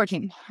 days,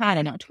 I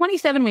don't know,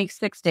 27 weeks,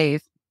 6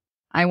 days.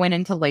 I went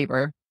into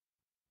labor.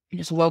 I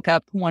just woke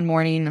up one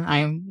morning.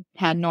 I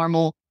had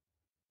normal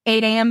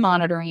 8 a.m.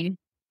 monitoring,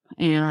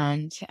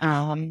 and there's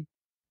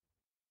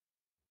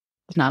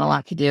not a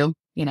lot to do,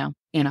 in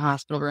a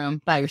hospital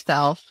room by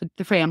yourself with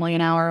the family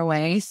an hour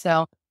away.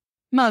 So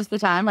most of the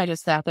time I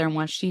just sat there and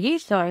watched TV.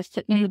 So I was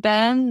sitting in the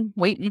bed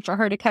waiting for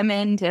her to come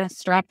in to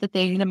strap the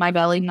thing to my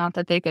belly. Not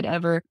that they could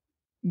ever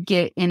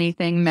get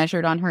anything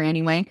measured on her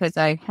anyway, because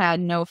I had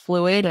no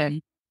fluid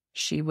and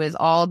she was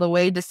all the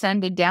way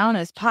descended down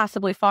as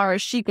possibly far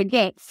as she could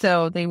get.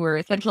 So they were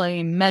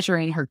essentially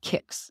measuring her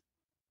kicks,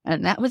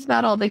 and that was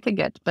about all they could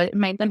get, but it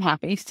made them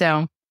happy.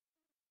 So,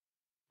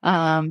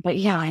 but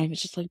yeah, I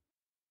was just like,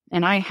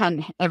 and I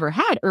hadn't ever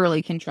had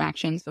early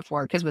contractions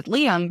before, because with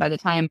Liam, by the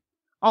time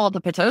all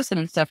the Pitocin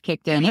and stuff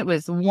kicked in, it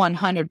was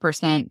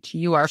 100%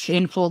 you are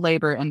in full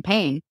labor and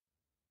pain.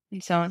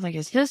 And so I was like,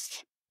 is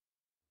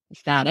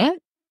that it?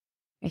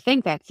 I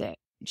think that's it.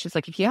 She's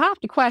like, if you have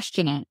to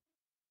question it,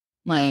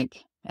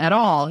 like, at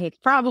all, it's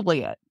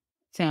probably it.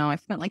 So I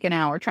spent like an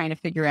hour trying to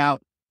figure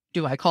out,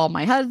 do I call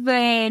my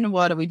husband?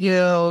 What do we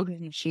do?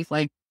 And she's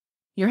like,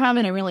 you're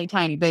having a really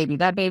tiny baby.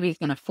 That baby's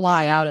going to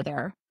fly out of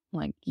there.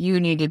 Like, you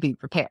need to be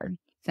prepared.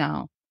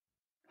 So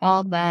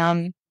called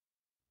them,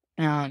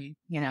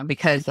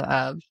 because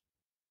of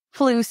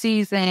flu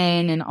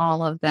season and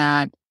all of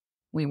that,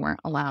 we weren't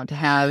allowed to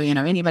have,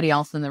 anybody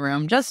else in the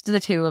room, just the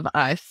two of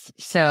us.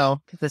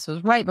 So, because this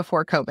was right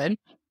before COVID,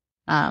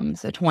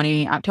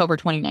 October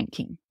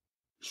 2019.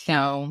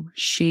 So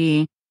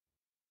she'd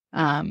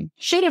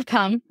have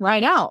come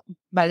right out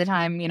by the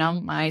time,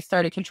 I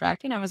started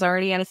contracting. I was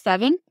already at a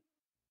 7.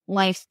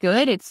 Life's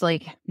good. It's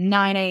like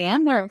 9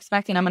 a.m. They're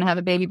expecting I'm going to have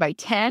a baby by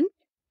 10.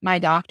 My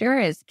doctor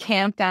is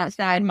camped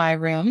outside my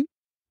room.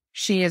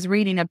 She is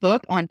reading a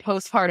book on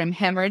postpartum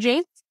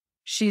hemorrhage.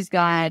 She's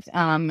got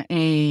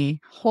a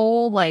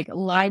whole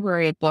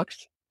library of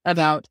books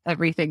about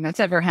everything that's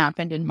ever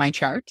happened in my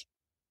chart.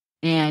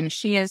 And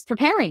she is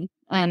preparing.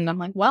 And I'm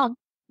like, well,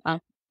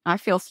 I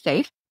feel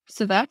safe.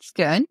 So that's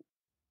good.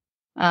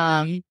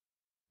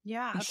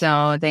 Yeah.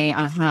 So they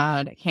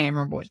had, I can't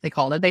remember what they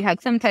called it. They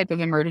had some type of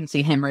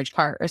emergency hemorrhage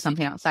cart or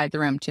something outside the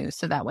room too.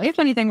 So that way, if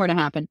anything were to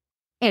happen,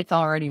 it's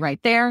already right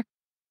there.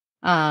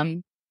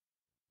 And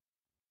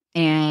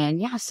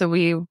yeah, so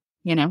we,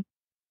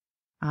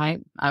 I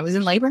was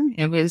in labor.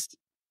 It was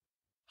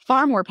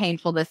far more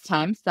painful this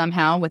time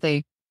somehow with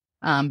a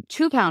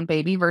 2-pound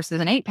baby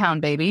versus an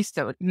 8-pound baby.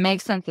 So it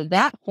makes sense of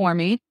that for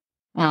me.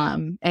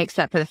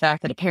 Except for the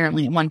fact that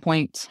apparently at one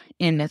point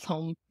in this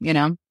whole,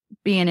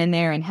 being in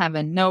there and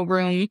having no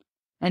room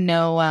and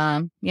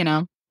no,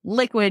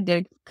 liquid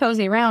to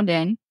cozy around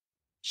in,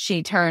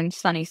 she turned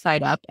sunny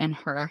side up and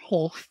her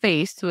whole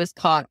face was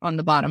caught on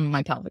the bottom of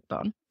my pelvic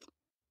bone.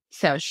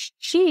 So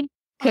she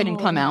couldn't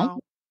come out.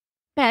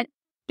 But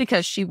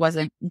because she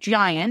wasn't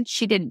giant,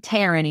 she didn't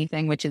tear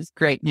anything, which is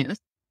great news.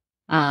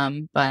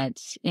 But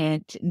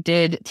it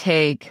did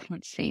take,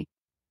 let's see.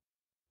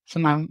 So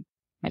my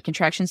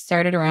contractions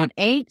started around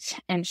 8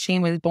 and she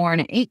was born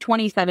at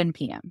 8:27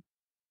 p.m.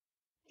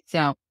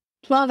 So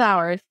 12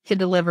 hours to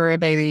deliver a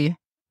baby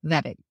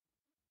that big.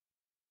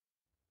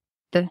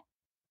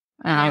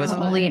 I was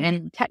only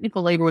in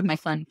technical labor with my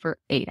son for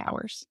 8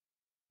 hours.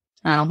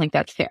 I don't think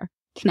that's fair.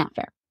 It's not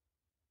fair.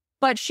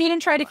 But she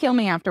didn't try to kill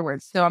me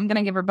afterwards, so I'm going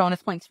to give her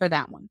bonus points for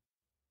that one.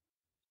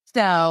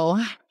 So,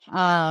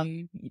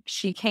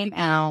 she came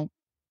out.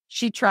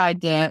 She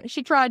tried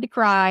to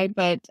cry,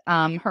 but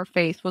her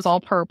face was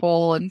all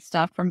purple and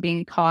stuff from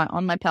being caught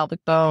on my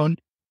pelvic bone.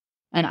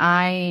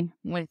 And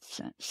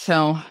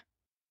so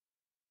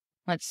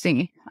let's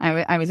see.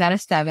 I was at a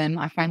 7.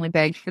 I finally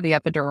begged for the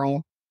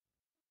epidural.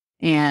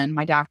 And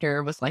my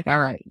doctor was like, all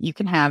right, you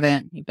can have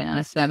it. You've been at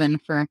a 7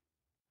 for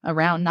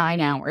around 9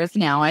 hours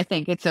now. I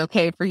think it's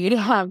okay for you to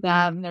have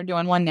that. And they're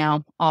doing 1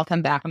 now. I'll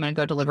come back. I'm going to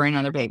go deliver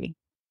another baby.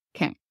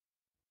 Okay.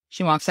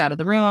 She walks out of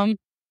the room.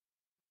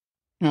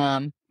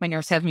 My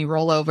nurse had me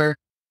roll over.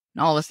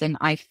 And all of a sudden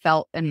I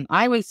felt, and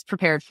I was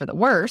prepared for the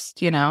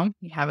worst, you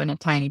having a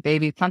tiny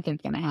baby,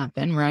 something's going to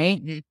happen,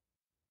 right?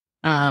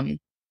 And,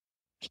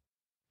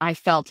 I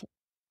felt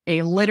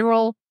a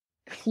literal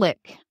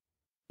click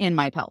in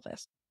my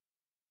pelvis,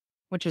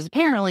 which is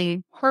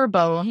apparently her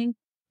bone,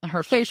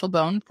 her facial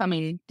bone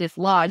coming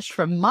dislodged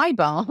from my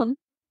bone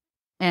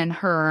and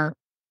her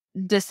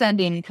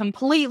descending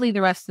completely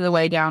the rest of the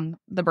way down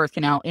the birth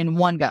canal in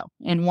one go,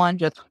 in one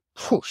just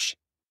whoosh,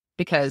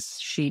 because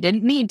she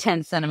didn't need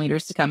 10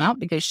 centimeters to come out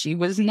because she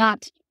was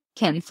not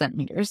 10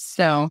 centimeters.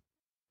 So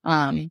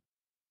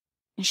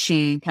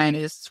she kind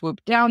of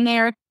swooped down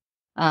there.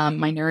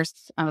 My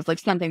nurse, I was like,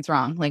 something's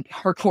wrong. Like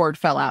her cord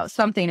fell out.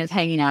 Something is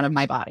hanging out of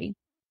my body.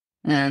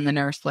 And the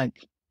nurse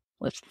like,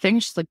 let's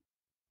think. She's like,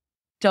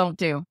 don't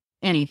do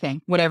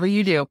anything. Whatever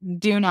you do,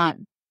 do not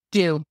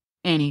do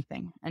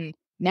anything. And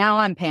now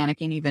I'm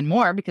panicking even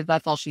more because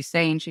that's all she's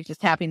saying. She's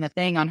just tapping the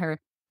thing on her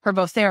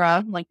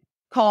vocera, like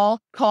call.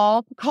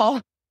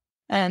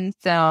 And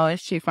so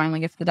she finally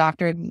gets the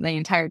doctor, the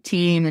entire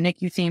team, the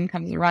NICU team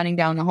comes running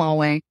down the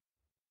hallway.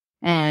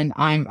 And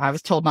I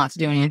was told not to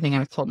do anything. I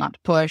was told not to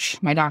push.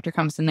 My doctor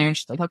comes in there and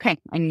she's like, okay,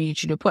 I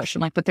need you to push.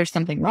 I'm like, but there's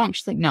something wrong.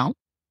 She's like, no,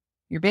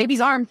 your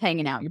baby's arm's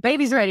hanging out. Your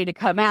baby's ready to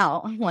come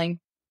out. I'm like,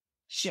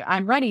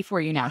 I'm ready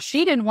for you now.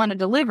 She didn't want to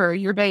deliver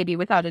your baby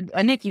without a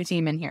NICU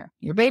team in here.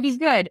 Your baby's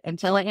good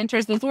until it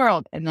enters this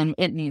world and then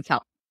it needs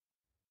help.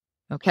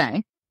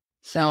 Okay.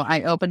 So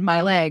I opened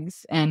my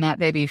legs and that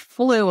baby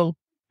flew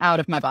out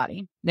of my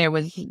body. There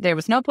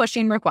was no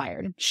pushing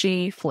required.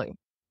 She flew.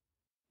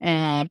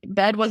 And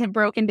bed wasn't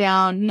broken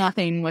down.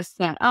 Nothing was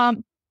set up.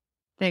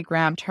 They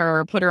grabbed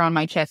her, put her on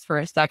my chest for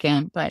a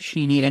second, but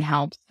she needed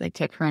help. They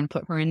took her and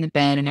put her in the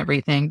bed and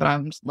everything. But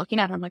I'm just looking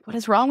at her. I'm like, what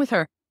is wrong with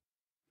her?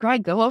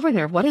 Greg, go over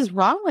there. What is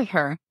wrong with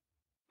her?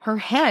 Her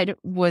head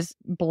was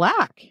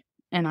black,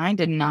 and I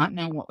did not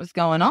know what was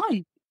going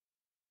on.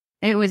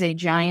 It was a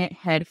giant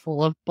head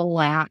full of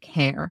black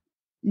hair,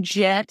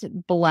 jet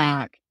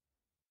black,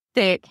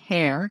 thick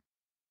hair.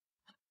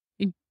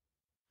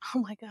 Oh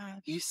my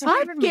God.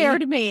 That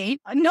scared me.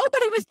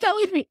 Nobody was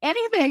telling me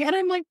anything. And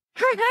I'm like,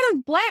 her head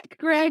is black,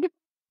 Greg.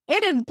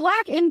 It is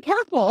black and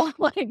purple.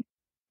 Like,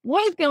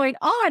 what is going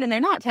on? And they're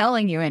not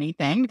telling you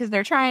anything because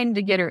they're trying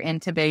to get her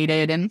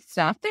intubated and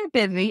stuff. They're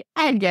busy.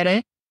 I get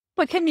it.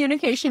 But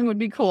communication would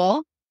be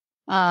cool.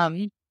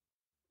 Your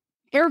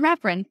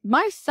reference,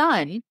 my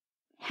son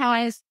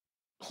has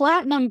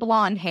platinum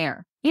blonde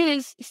hair. It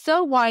is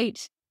so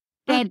white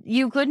that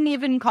you couldn't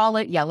even call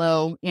it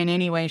yellow in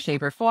any way,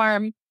 shape, or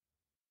form.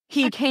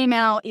 He came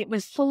out, it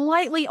was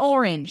slightly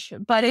orange,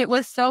 but it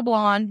was so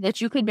blonde that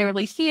you could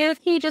barely see it.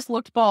 He just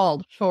looked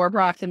bald for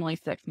approximately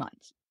 6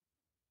 months.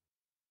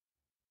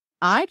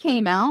 I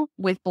came out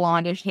with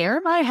blondish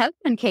hair. My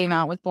husband came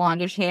out with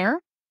blondish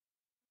hair.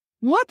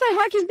 What the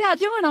heck is that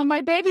doing on my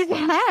baby's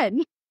head?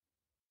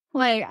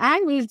 Like,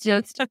 I was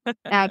just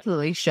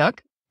absolutely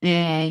shook.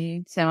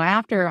 And so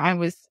after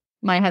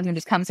my husband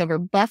just comes over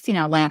busting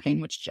out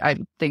laughing, which I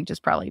think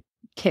just probably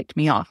kicked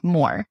me off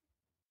more.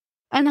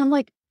 And I'm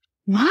like,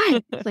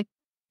 why? It's like,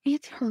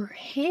 it's her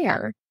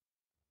hair.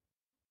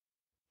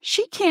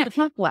 She can't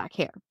have black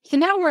hair. So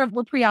now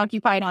we're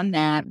preoccupied on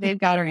that. They've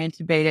got her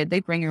intubated. They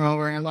bring her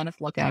over and let us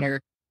look at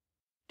her,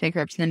 take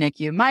her up to the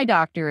NICU. My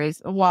doctor is,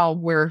 while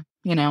we're,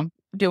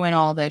 doing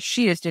all this,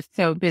 she is just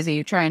so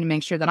busy trying to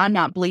make sure that I'm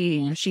not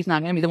bleeding and she's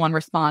not going to be the one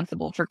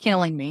responsible for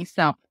killing me.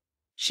 So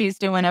she's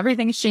doing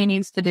everything she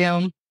needs to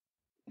do.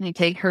 They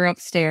take her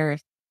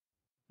upstairs.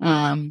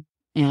 And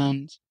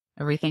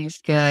everything's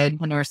good.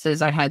 The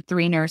nurses, I had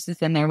 3 nurses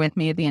in there with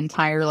me the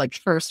entire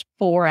first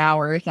 4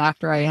 hours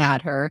after I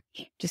had her,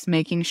 just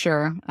making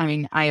sure. I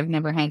mean, I have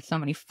never had so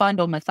many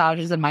fundal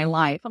massages in my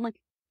life. I'm like,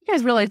 you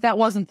guys realize that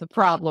wasn't the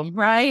problem,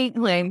 right?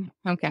 Like,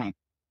 okay.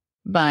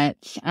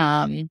 But,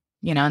 and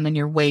then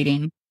you're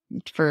waiting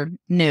for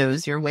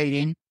news. You're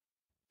waiting.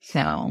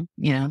 So,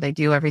 they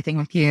do everything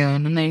with you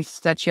and then they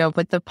set you up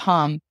with the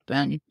pump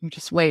and you're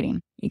just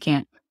waiting. You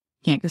can't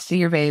go see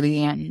your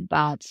baby. And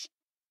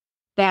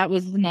that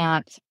was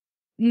not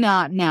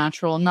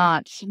natural,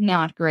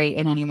 not great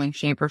in any way,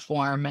 shape, or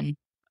form. And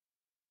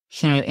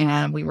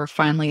and we were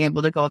finally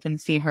able to go up and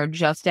see her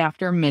just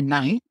after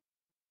midnight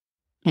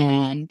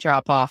and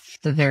drop off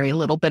the very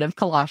little bit of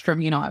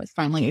colostrum. I was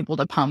finally able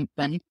to pump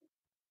and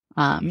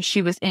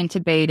she was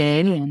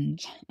intubated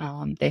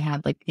and they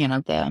had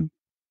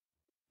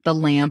the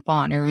lamp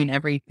on her and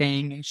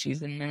everything. And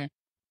she's in the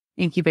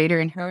incubator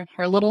and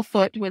her little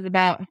foot was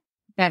about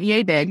that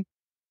yay big.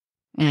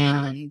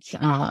 And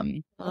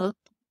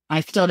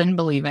I still didn't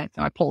believe it.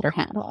 So I pulled her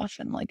hat off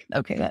and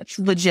okay, that's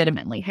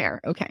legitimately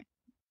hair. Okay.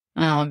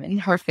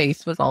 And her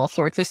face was all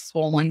sorts of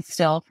swollen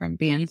still from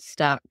being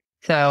stuck.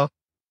 So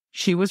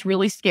she was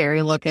really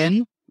scary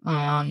looking.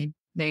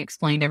 They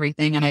explained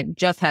everything and I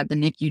just had the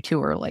NICU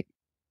tour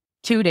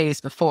 2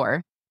 days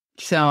before.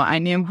 So I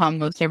knew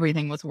almost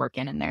everything was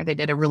working in there. They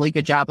did a really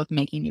good job of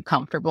making you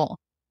comfortable.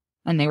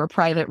 And they were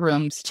private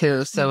rooms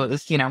too. So it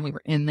was, we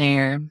were in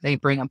there. They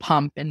bring a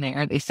pump in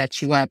there. They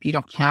set you up. You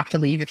don't have to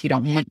leave if you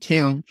don't want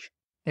to.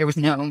 There was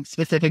no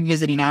specific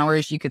visiting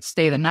hours. You could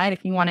stay the night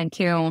if you wanted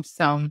to.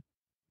 So,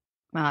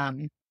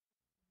 and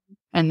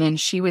then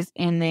she was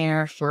in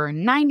there for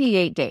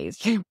 98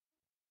 days,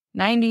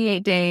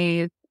 98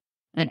 days,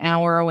 an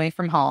hour away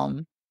from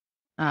home.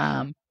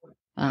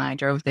 I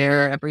drove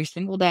there every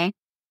single day.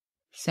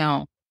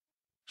 So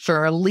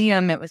for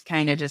Liam, it was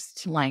kind of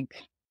just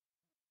like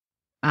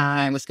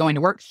I was going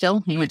to work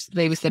still. He went to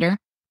the babysitter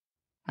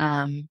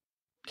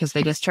because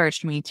they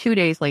discharged me 2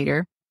 days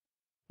later.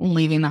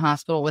 Leaving the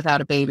hospital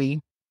without a baby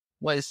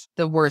was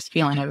the worst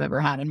feeling I've ever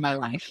had in my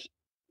life.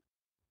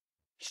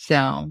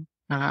 So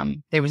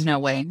there was no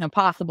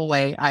possible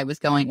way I was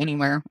going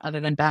anywhere other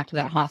than back to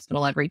that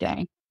hospital every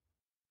day.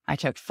 I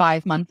took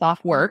 5 months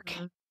off work.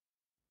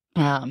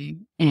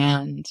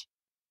 And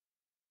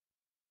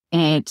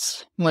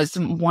it was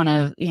one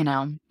of,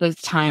 those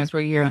times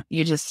where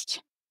you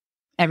just,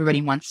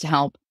 everybody wants to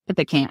help, but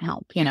they can't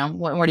help.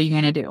 What are you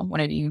going to do?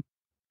 What are you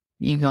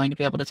going to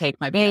be able to take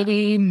my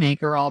baby,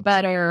 make her all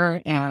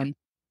better? And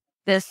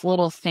this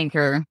little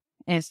stinker,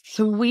 as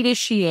sweet as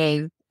she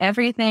is,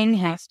 everything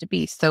has to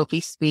be Sophie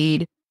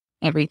speed.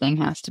 Everything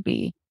has to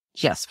be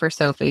just for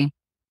Sophie.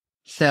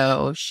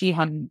 So she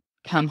had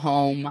come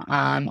home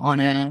on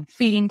a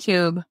feeding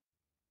tube,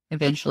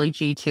 eventually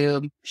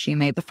G-tube. She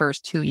made the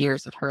first 2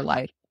 years of her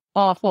life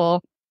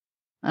awful.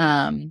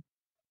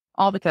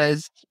 All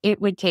because it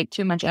would take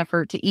too much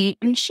effort to eat.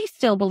 And she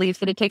still believes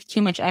that it takes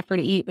too much effort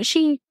to eat, but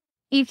she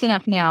eats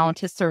enough now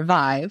to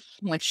survive,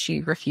 which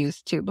she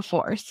refused to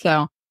before.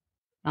 So,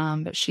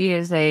 but she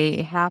is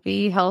a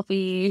happy,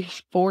 healthy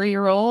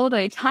 4-year-old,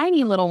 a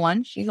tiny little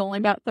one. She's only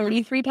about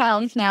 33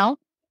 pounds now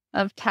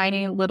of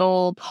tiny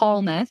little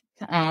tallness.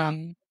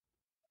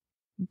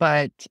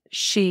 But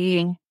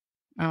she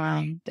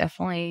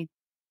definitely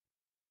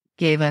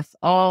gave us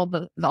all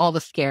the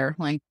scare.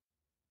 Like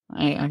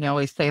I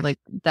always say, like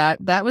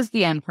that was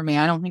the end for me.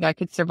 I don't think I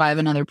could survive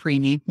another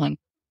preemie. Like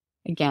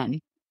again,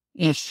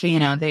 if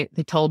they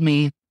told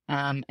me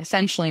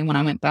essentially when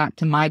I went back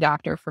to my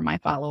doctor for my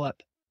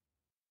follow-up,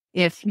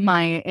 if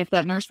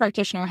that nurse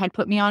practitioner had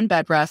put me on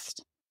bed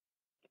rest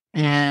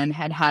and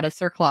had a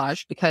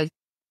cerclage because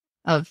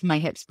of my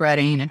hip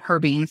spreading and her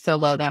being so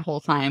low that whole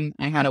time,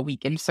 I had a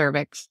weakened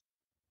cervix.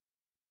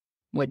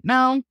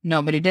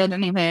 Nobody did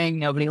anything,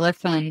 nobody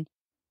listened.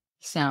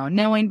 So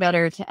knowing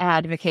better to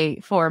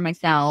advocate for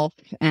myself,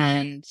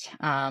 and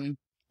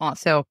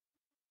also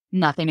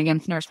nothing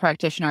against nurse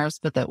practitioners,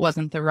 but that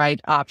wasn't the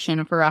right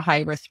option for a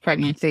high-risk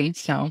pregnancy.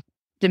 So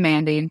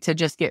demanding to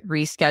just get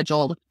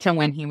rescheduled to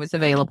when he was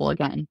available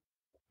again.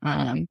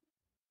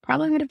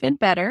 Probably would have been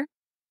better,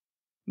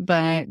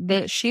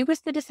 but she was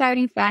the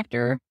deciding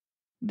factor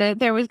that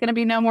there was going to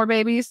be no more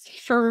babies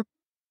for,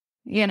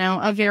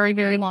 a very,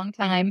 very long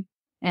time.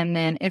 And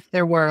then if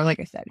there were, like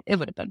I said, it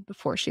would have been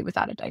before she was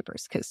out of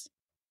diapers, because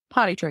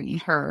potty training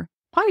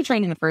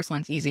the first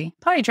one's easy.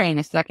 Potty training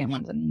the second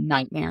one's a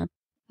nightmare.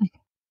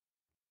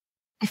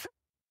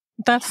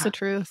 That's the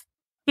truth.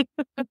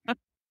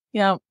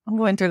 Yeah, I'm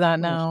going through that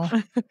now.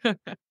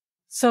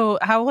 So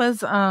how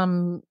was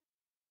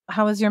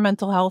your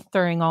mental health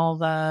during all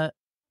the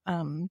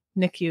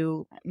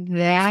NICU?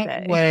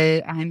 That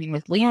was,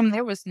 with Liam,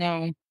 there was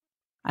no,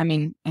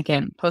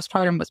 again,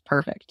 postpartum was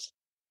perfect.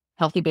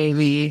 Healthy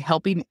baby,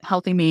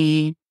 healthy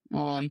me,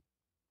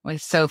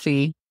 with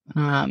Sophie.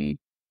 It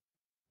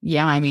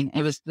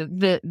was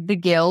the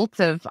guilt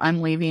of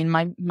I'm leaving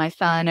my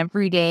son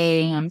every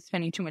day. I'm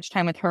spending too much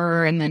time with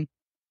her, and then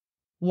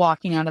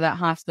walking out of that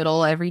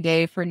hospital every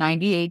day for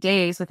 98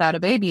 days without a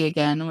baby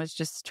again was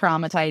just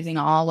traumatizing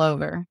all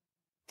over.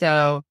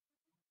 So,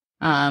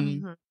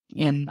 and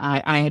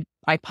I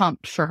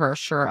pumped for her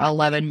for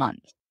 11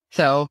 months.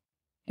 So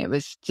it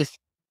was just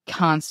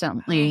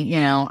constantly,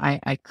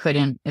 I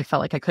couldn't, it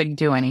felt like I couldn't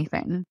do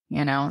anything,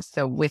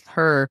 so with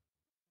her,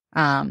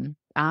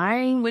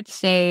 I would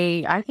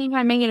say, I think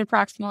I made it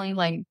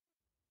approximately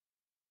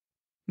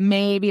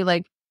maybe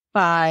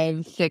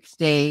 5-6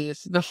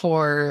 days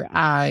before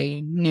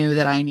I knew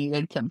that I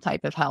needed some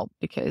type of help,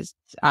 because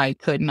I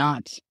could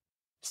not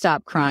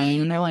stop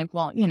crying. And they're like,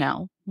 well,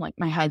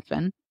 my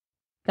husband,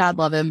 God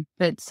love him,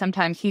 but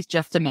sometimes he's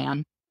just a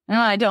man. And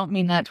I don't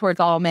mean that towards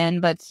all men,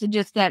 but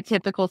just that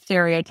typical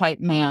stereotype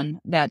man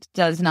that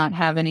does not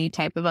have any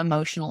type of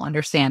emotional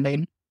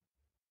understanding.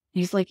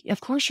 He's like,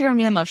 of course you're going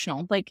to be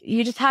emotional.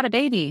 You just had a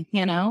baby,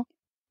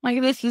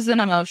 this isn't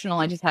emotional.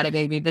 I just had a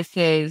baby. This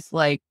is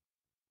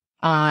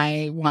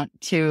I want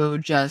to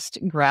just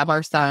grab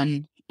our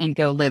son and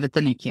go live at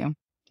the NICU.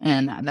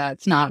 And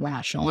that's not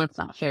rational. It's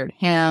not fair to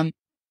him.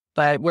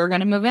 But we're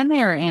going to move in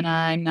there, and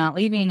I'm not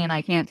leaving, and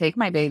I can't take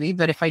my baby.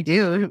 But if I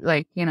do,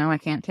 I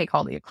can't take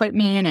all the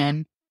equipment,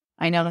 and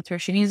I know that's where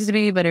she needs to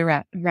be, but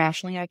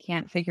rationally, I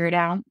can't figure it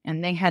out.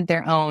 And they had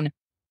their own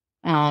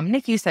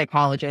NICU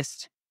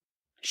psychologist.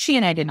 She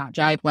and I did not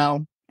jive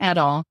well at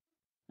all.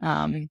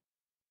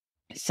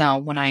 So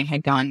when I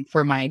had gone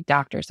for my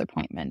doctor's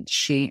appointment,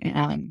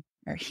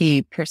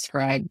 he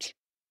prescribed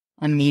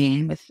a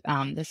meeting with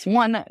this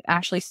one that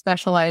actually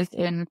specialized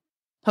in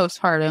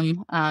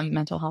postpartum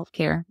mental health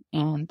care,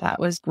 and that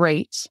was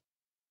great.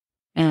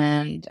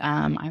 And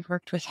I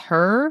worked with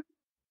her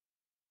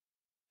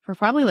for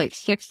probably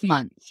 6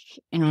 months,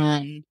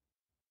 and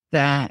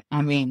that,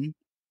 the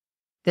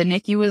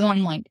NICU was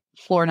on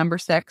floor number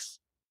 6,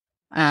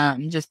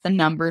 just the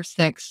number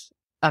 6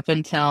 up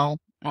until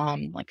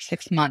like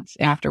 6 months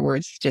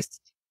afterwards, just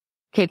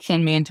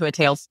kicking me into a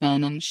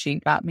tailspin, and she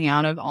got me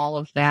out of all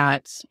of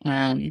that.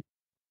 And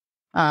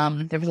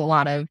there was a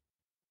lot of,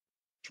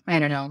 I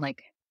don't know,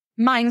 like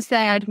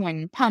mindset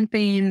when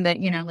pumping that,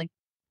 like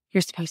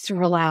you're supposed to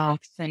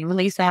relax and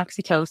release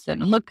oxytocin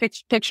and look at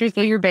pictures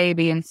of your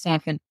baby and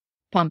stuff. And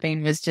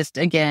pumping was just,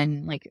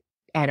 again, like,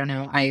 I don't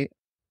know.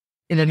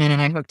 In the minute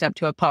I hooked up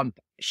to a pump,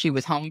 she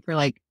was home for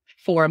like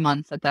 4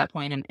 months at that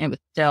point, and it was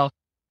still,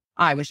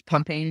 I was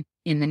pumping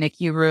in the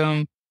NICU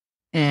room,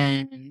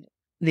 and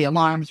the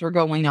alarms were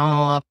going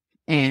off,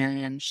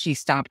 and she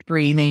stopped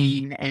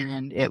breathing,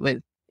 and it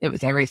was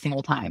every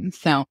single time.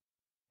 So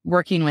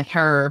working with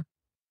her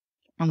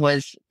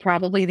was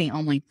probably the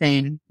only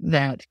thing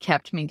that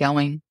kept me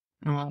going.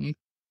 I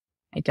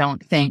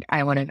don't think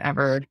I would have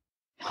ever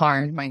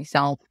harmed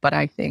myself, but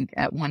I think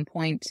at one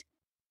point,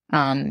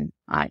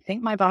 I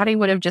think my body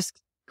would have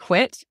just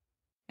quit.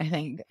 I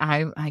think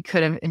I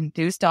could have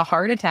induced a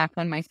heart attack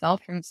on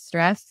myself from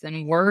stress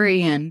and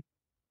worry and,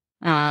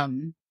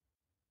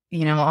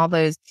 all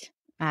those,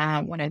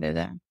 what are they,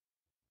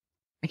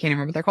 I can't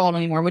remember what they're called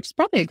anymore, which is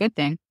probably a good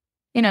thing.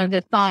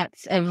 The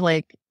thoughts of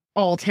like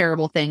all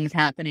terrible things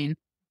happening.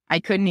 I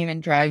couldn't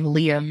even drive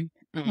Liam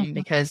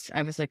because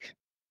I was like,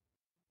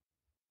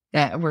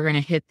 that we're going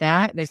to hit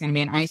that. There's going to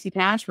be an icy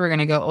patch. We're going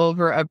to go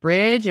over a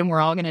bridge and we're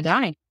all going to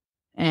die.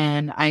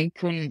 And I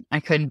couldn't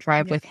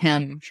drive with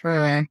him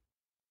for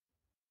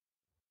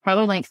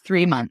probably like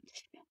 3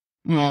 months.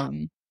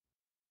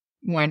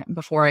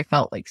 Before I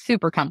felt like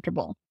super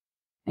comfortable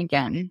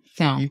again.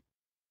 So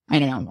I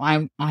don't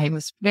know. I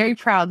was very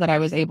proud that I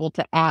was able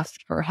to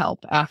ask for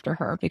help after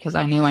her because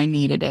I knew I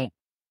needed it.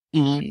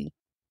 And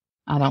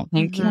I don't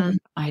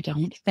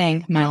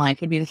think my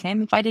life would be the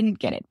same if I didn't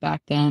get it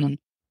back then.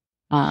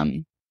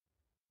 And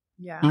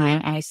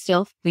I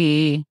still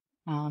see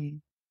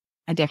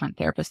a different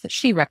therapist that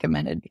she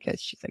recommended because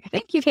she's like, I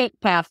think you've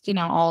hit past,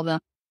 all the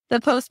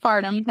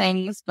postpartum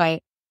things,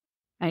 but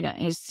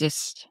it's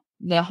just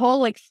the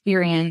whole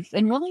experience,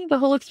 and really the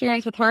whole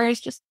experience with her is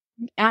just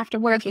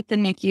afterwards with the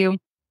NICU.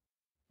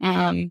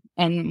 And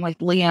with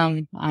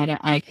Liam,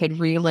 I could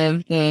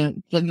relive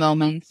the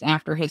moments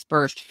after his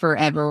birth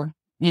forever,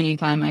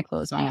 anytime I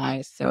close my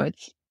eyes. So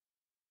it's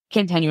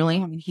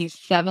continually, he's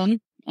 7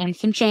 and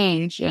some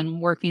change and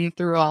working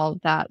through all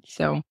of that.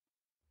 So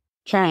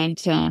trying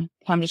to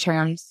come to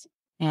terms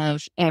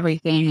of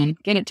everything and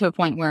get it to a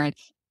point where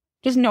it's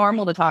just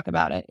normal to talk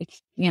about it.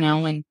 It's,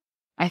 and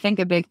I think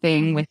a big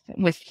thing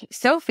with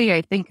Sophie,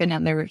 I think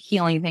another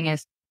healing thing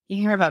is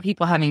you hear about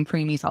people having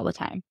preemies all the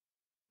time.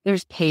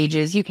 There's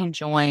pages you can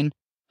join.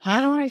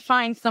 How do I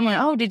find someone?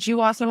 Oh, did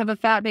you also have a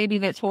fat baby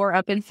that tore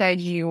up inside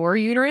your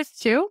uterus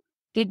too?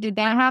 Did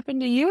that happen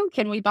to you?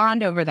 Can we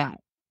bond over that?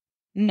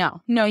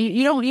 No,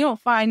 you don't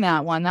find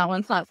that one. That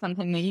one's not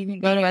something that you can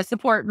go to a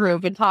support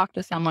group and talk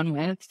to someone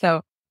with.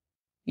 So,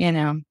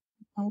 and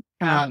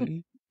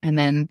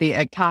then the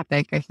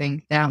ectopic, I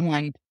think that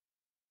one,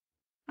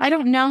 I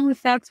don't know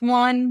if that's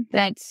one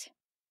that's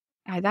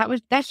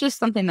just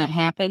something that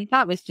happened.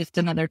 That was just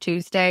another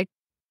Tuesday.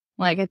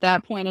 Like at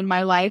that point in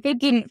my life, it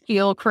didn't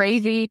feel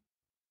crazy.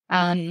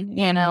 It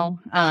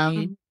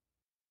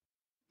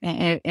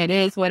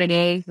is what it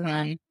is.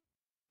 And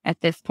at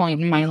this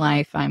point in my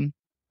life, I've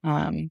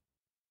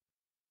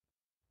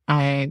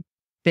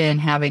been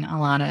having a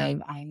lot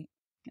of,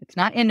 it's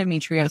not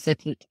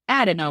endometriosis, it's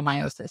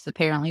adenomyosis,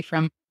 apparently,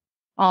 from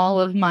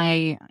all of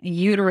my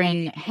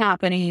uterine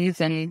happenings.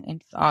 And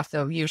it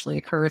also usually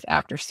occurs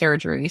after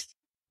surgeries.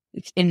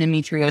 It's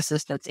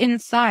endometriosis that's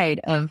inside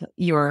of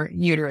your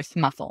uterus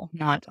muscle,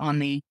 not on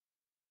the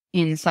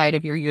inside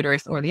of your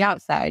uterus or the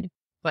outside,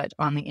 but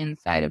on the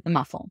inside of the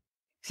muscle.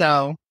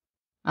 So,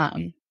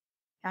 I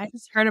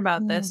just heard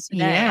about this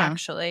today,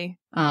 actually.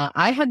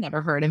 I had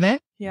never heard of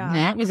it. Yeah.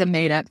 That was a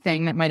made up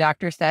thing that my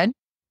doctor said.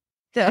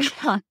 So,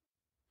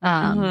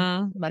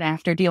 but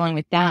after dealing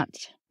with that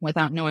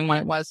without knowing what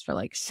it was for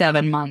like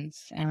 7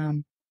 months,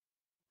 I'm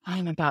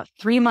about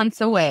 3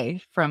 months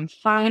away from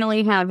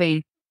finally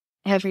having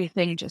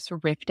everything just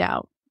ripped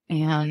out.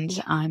 And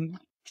I'm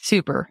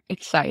super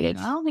excited.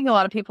 I don't think a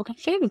lot of people can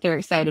say that they're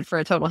excited for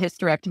a total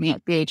hysterectomy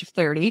at the age of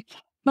 30,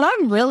 but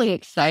I'm really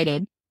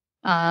excited.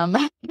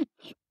 I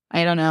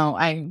don't know.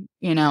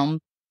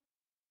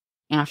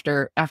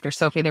 After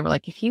Sophie, they were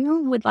like, if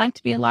you would like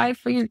to be alive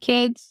for your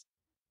kids,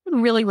 I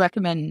would really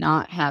recommend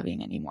not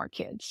having any more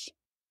kids.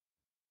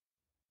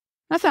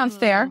 That sounds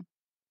fair.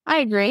 I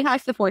agree. I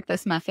support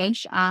this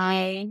message.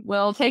 I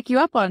will take you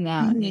up on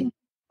that. Mm-hmm.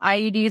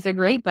 IUDs are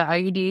great, but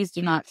IUDs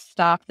do not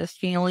stop this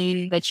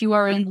feeling that you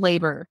are in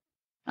labor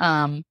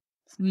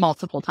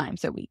multiple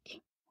times a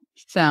week.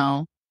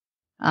 So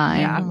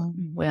I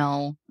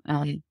will,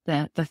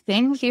 the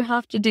things you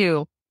have to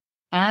do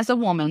as a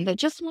woman that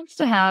just wants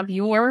to have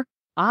your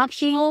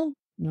optional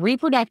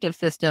reproductive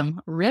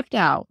system ripped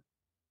out,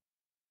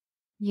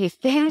 the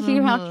things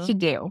you have to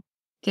do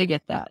to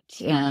get that.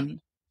 And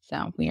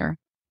so we are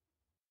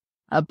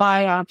a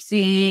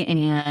biopsy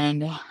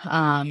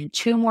and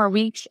 2 more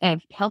weeks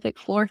of pelvic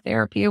floor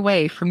therapy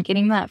away from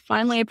getting that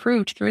finally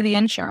approved through the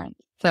insurance.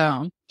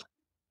 So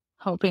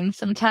hoping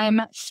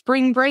sometime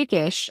spring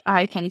break-ish,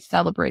 I can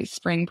celebrate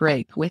spring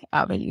break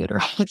without a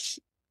uterus.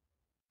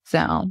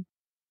 So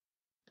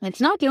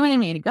it's not doing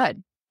me any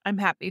good. I'm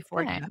happy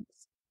for Yeah. you.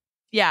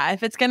 Yeah,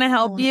 if it's going to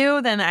help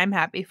you, then I'm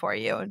happy for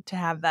you to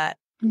have that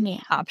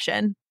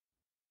option.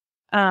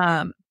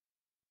 Yeah,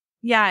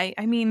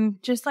 I mean,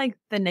 just like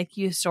the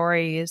NICU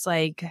story is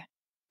like,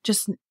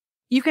 just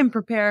you can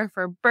prepare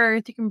for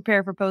birth, you can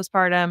prepare for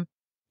postpartum,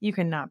 you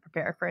cannot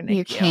prepare for a NICU.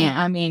 You can't.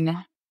 I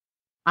mean,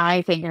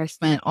 I think I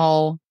spent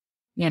all,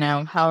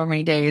 however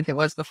many days it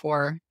was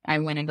before I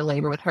went into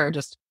labor with her,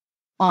 just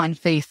on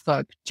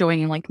Facebook,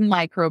 joining like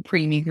micro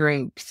preemie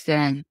groups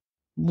and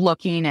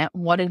looking at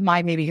what is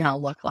my baby going to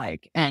look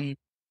like. And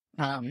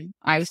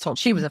I was told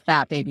she was a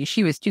fat baby.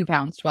 She was 2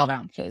 pounds, 12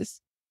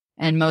 ounces.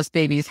 And most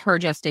babies, her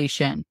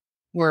gestation,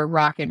 were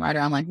rocking right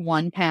around like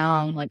 1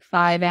 pound, like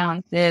 5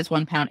 ounces,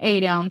 1 pound,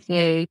 8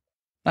 ounces.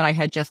 But I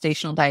had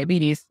gestational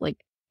diabetes,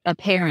 like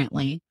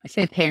apparently. I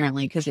say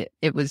apparently because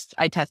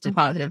I tested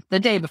positive the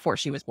day before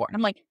she was born.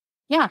 I'm like,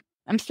 yeah,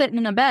 I'm sitting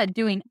in a bed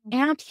doing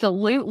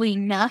absolutely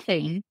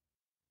nothing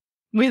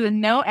with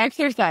no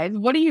exercise.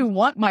 What do you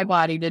want my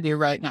body to do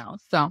right now?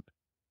 So,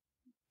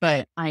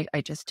 but I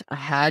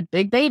had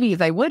big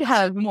babies. I would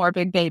have more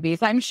big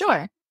babies, I'm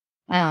sure.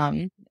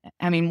 I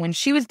mean, when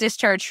she was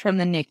discharged from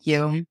the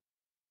NICU,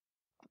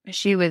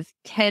 she was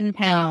 10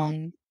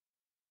 pounds,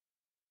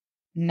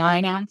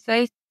 9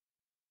 ounces.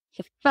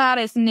 The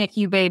fattest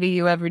NICU baby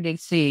you ever did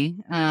see.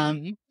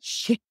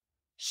 She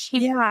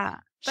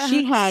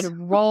had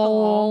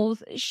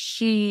rolls.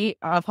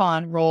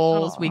 Upon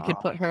rolls, we could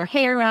put her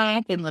hair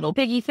up in little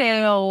piggy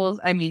tails.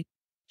 I mean,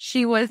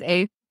 she was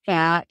a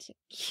fat,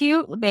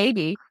 cute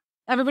baby.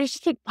 Everybody's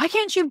just like, why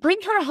can't you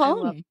bring her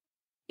home?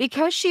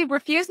 Because she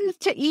refuses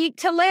to eat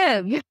to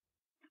live.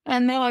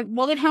 And they're like,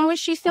 well, then how is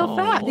she still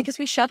fat? Because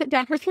we shoved it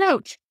down her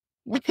throat.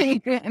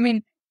 I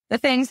mean, the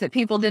things that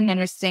people didn't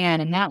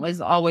understand, and that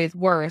was always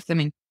worse. I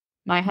mean,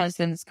 my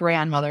husband's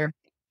grandmother,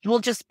 we'll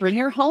just bring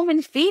her home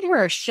and feed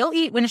her. She'll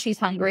eat when she's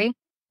hungry.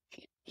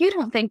 You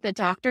don't think the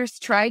doctors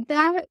tried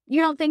that?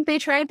 You don't think they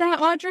tried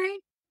that, Audrey?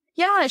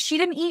 Yeah, she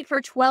didn't eat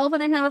for 12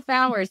 and a half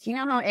hours. You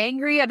know how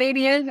angry a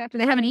baby is after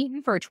they haven't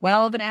eaten for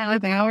 12 and a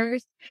half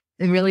hours?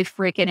 They're really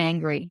freaking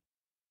angry.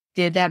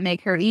 Did that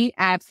make her eat?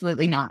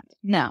 Absolutely not.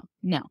 No.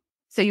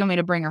 So you want me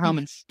to bring her home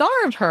and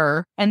starve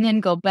her and then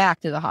go back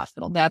to the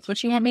hospital? That's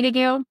what you want me to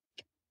do?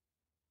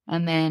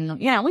 And then,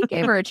 we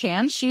gave her a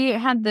chance. She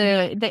had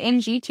the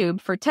NG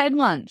tube for 10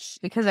 months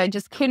because I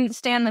just couldn't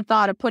stand the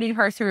thought of putting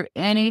her through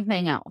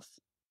anything else.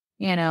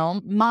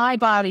 My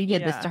body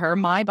did this to her.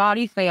 My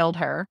body failed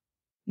her.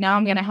 Now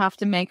I'm going to have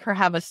to make her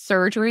have a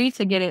surgery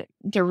to get it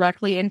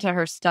directly into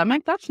her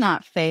stomach. That's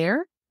not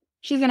fair.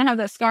 She's going to have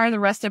that scar the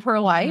rest of her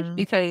life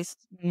because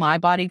my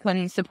body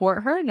couldn't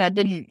support her. That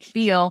didn't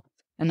feel,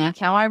 and that's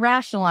how I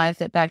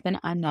rationalized it back then.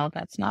 I know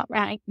that's not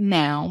right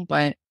now,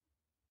 but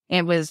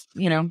it was,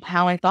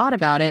 how I thought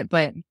about it.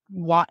 But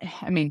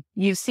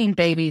you've seen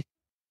babies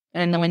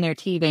and when they're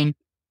teething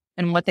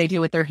and what they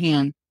do with their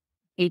hand.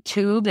 A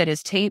tube that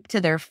is taped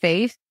to their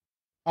face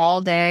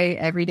all day,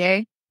 every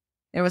day.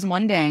 There was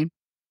one day,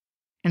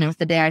 and it was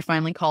the day I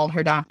finally called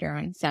her doctor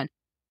and said,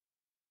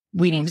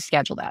 we need to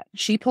schedule that.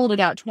 She pulled it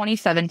out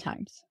 27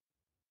 times.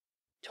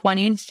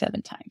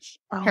 27 times.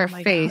 Her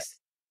face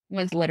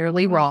was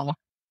literally raw.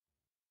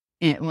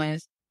 It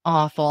was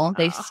awful.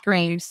 They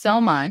screamed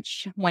so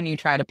much when you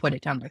try to put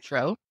it down their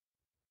throat.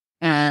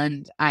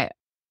 And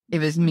it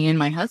was me and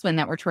my husband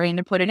that were trying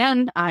to put it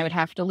in. I would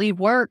have to leave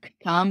work,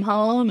 come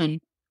home and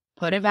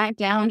put it back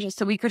down just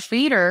so we could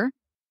feed her.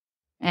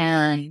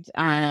 And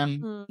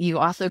you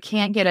also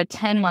can't get a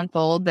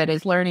 10-month-old that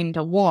is learning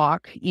to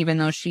walk, even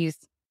though she's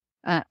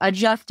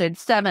adjusted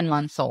 7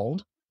 months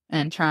old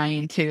and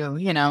trying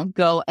to,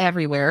 go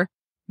everywhere.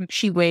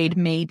 She weighed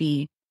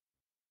maybe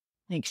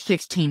like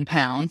 16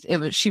 pounds.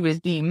 She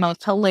was the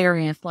most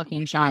hilarious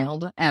looking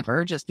child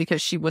ever just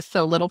because she was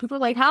so little. People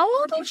are like, how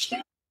old is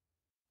she?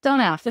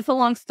 Don't ask. It's a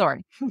long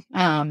story.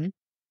 I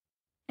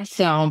was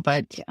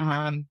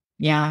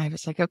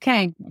like,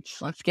 okay,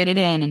 let's get it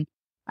in. And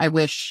I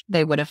wish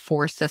they would have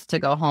forced us to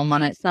go home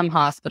on it. Some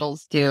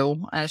hospitals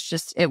do.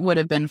 It would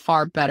have been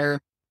far better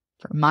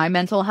for my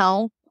mental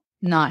health,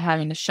 not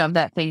having to shove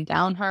that thing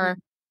down her,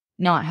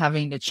 not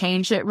having to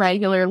change it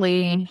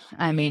regularly.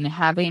 I mean,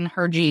 having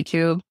her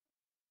G-tube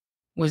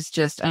was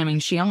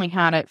she only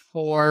had it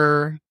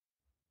for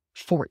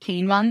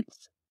 14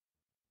 months.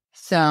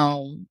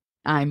 So,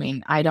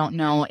 I don't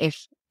know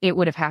if it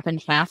would have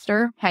happened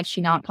faster had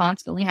she not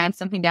constantly had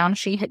something down.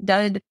 She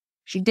did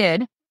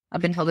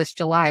up until this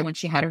July when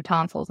she had her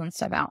tonsils and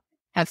stuff out,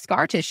 have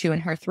scar tissue in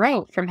her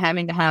throat from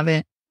having to have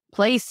it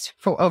placed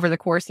for over the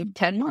course of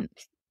 10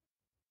 months.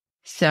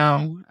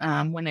 So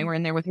when they were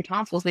in there with her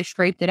tonsils, they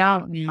scraped it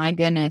out. And my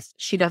goodness,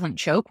 she doesn't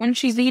choke when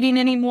she's eating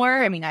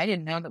anymore. I mean, I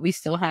didn't know that we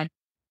still had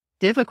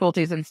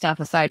difficulties and stuff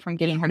aside from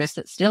getting her to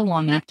sit still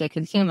long enough to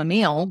consume a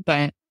meal.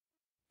 But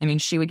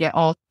she would get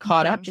all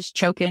caught up just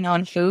choking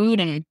on food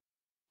and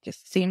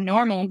just seem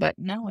normal. But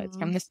no, it's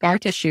from the scar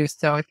tissue.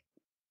 So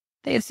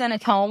they had sent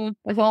us home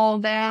with all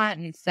of that.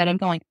 And instead of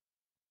going,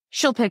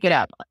 she'll pick it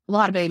up. A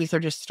lot of babies are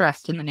just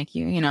stressed in the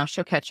NICU.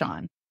 She'll catch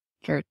on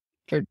for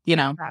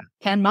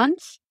 10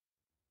 months.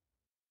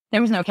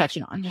 There was no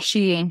catching on.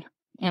 She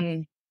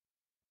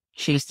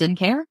just didn't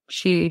care.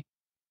 She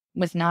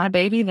was not a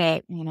baby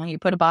that, you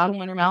put a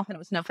bottle in her mouth and it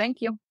was no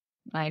thank you.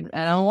 I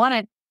don't want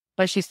it.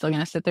 But she's still going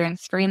to sit there and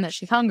scream that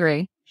she's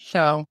hungry.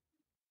 So,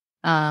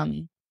 I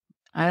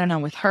don't know.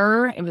 With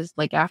her, it was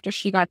like after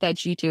she got that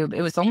G-tube,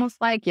 it was almost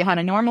like you had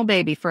a normal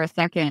baby for a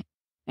second,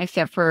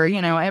 except for,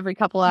 every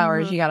couple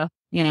hours you got to,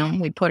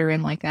 we put her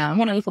in like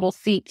one of those little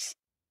seats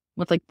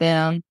with like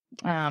the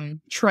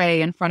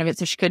tray in front of it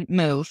so she couldn't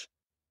move.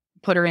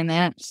 Put her in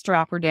that,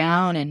 strap her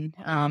down, and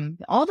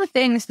all the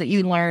things that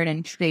you learn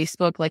in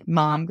Facebook, like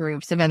mom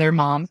groups of other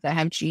moms that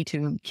have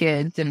G-tube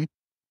kids, and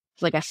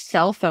it's like a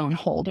cell phone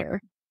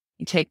holder.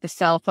 You take the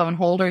cell phone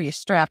holder, you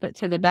strap it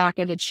to the back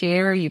of the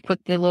chair, you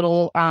put the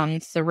little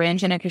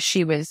syringe in it because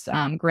she was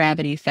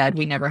gravity fed.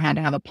 We never had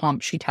to have a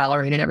pump. She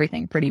tolerated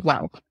everything pretty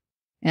well.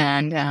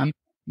 And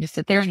you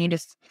sit there and you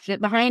just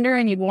sit behind her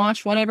and you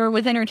watch whatever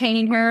was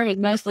entertaining her. It's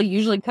mostly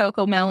usually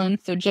Coco Melon.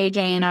 So JJ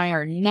and I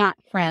are not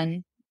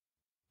friends.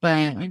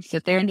 But we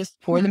sit there and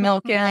just pour the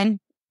milk in,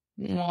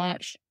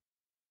 watch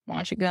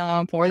it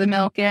go, pour the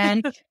milk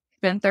in,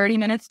 spend 30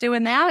 minutes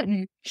doing that,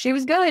 and she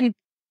was good.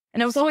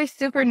 And it was always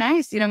super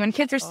nice. When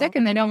kids are sick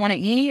and they don't want to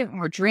eat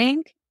or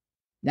drink,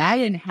 I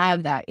didn't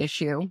have that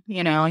issue.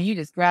 You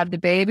just grab the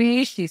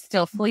baby, she's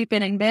still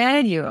sleeping in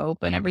bed, you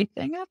open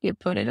everything up, you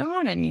put it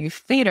on, and you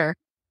feed her.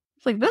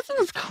 It's like, this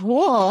is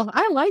cool.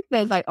 I like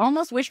this. I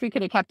almost wish we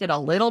could have kept it a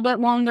little bit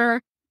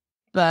longer.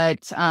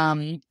 But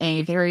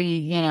a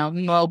very,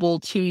 mobile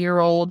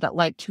 2-year-old that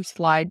liked to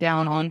slide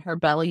down on her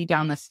belly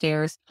down the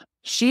stairs,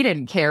 she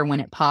didn't care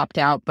when it popped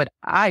out, but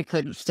I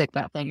couldn't stick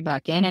that thing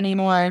back in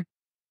anymore.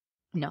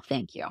 No,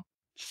 thank you.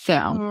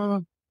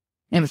 So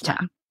it was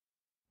time.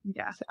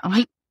 Yeah. So.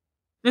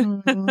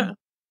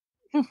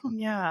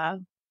 Yeah.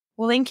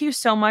 Well, thank you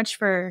so much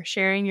for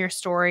sharing your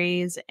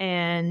stories,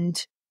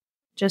 and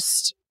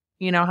just,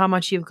 how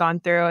much you've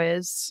gone through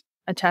is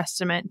a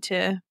testament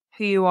to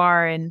who you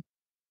are and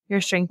your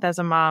strength as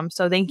a mom.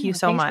 So thank you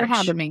so much. Thanks for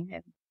having me.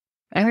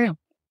 I don't know.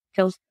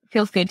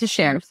 Feels good to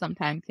share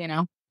sometimes,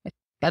 with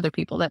other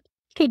people that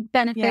could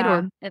benefit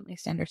or at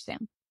least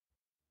understand.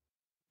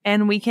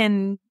 And we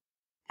can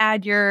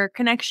add your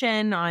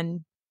connection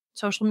on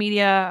social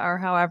media or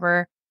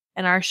however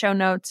in our show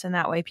notes, and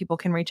that way people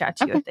can reach out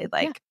to you if they'd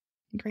like. Yeah.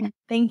 Great.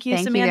 Thank you,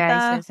 Samantha. You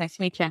guys. It was nice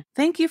to meet you.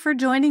 Thank you for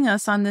joining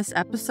us on this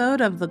episode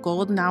of the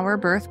Golden Hour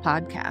Birth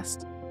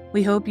Podcast.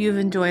 We hope you've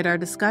enjoyed our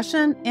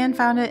discussion and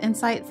found it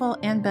insightful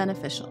and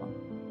beneficial.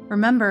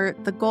 Remember,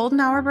 the Golden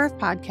Hour Birth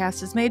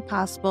Podcast is made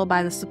possible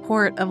by the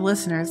support of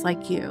listeners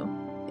like you.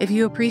 If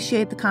you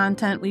appreciate the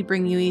content we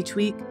bring you each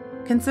week,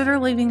 consider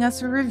leaving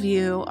us a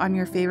review on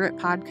your favorite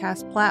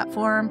podcast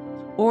platform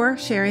or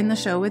sharing the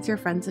show with your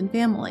friends and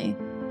family.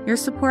 Your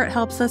support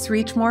helps us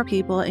reach more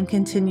people and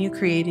continue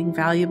creating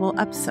valuable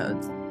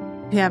episodes.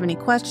 If you have any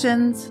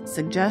questions,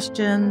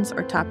 suggestions,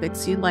 or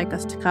topics you'd like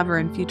us to cover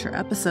in future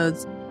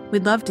episodes,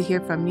 we'd love to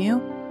hear from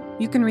you.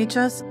 You can reach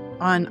us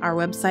on our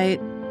website,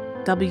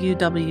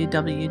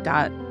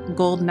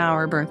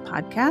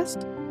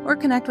 www.goldenhourbirthpodcast, or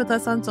connect with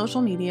us on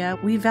social media.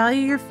 We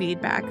value your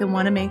feedback and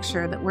want to make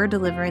sure that we're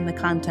delivering the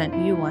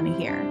content you want to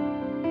hear.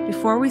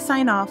 Before we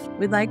sign off,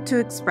 we'd like to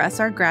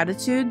express our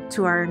gratitude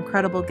to our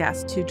incredible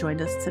guests who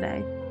joined us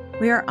today.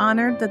 We are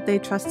honored that they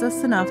trust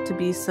us enough to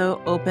be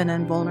so open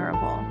and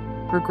vulnerable.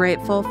 We're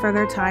grateful for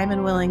their time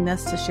and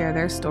willingness to share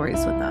their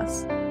stories with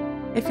us.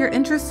 If you're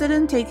interested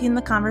in taking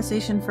the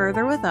conversation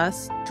further with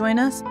us, join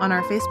us on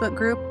our Facebook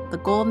group, The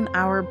Golden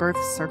Hour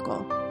Birth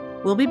Circle.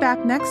 We'll be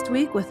back next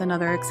week with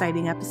another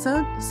exciting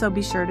episode, so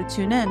be sure to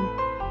tune in.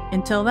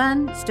 Until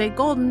then, stay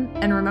golden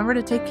and remember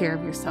to take care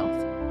of yourself.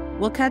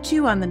 We'll catch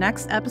you on the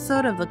next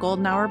episode of the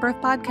Golden Hour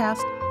Birth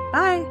Podcast.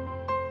 Bye!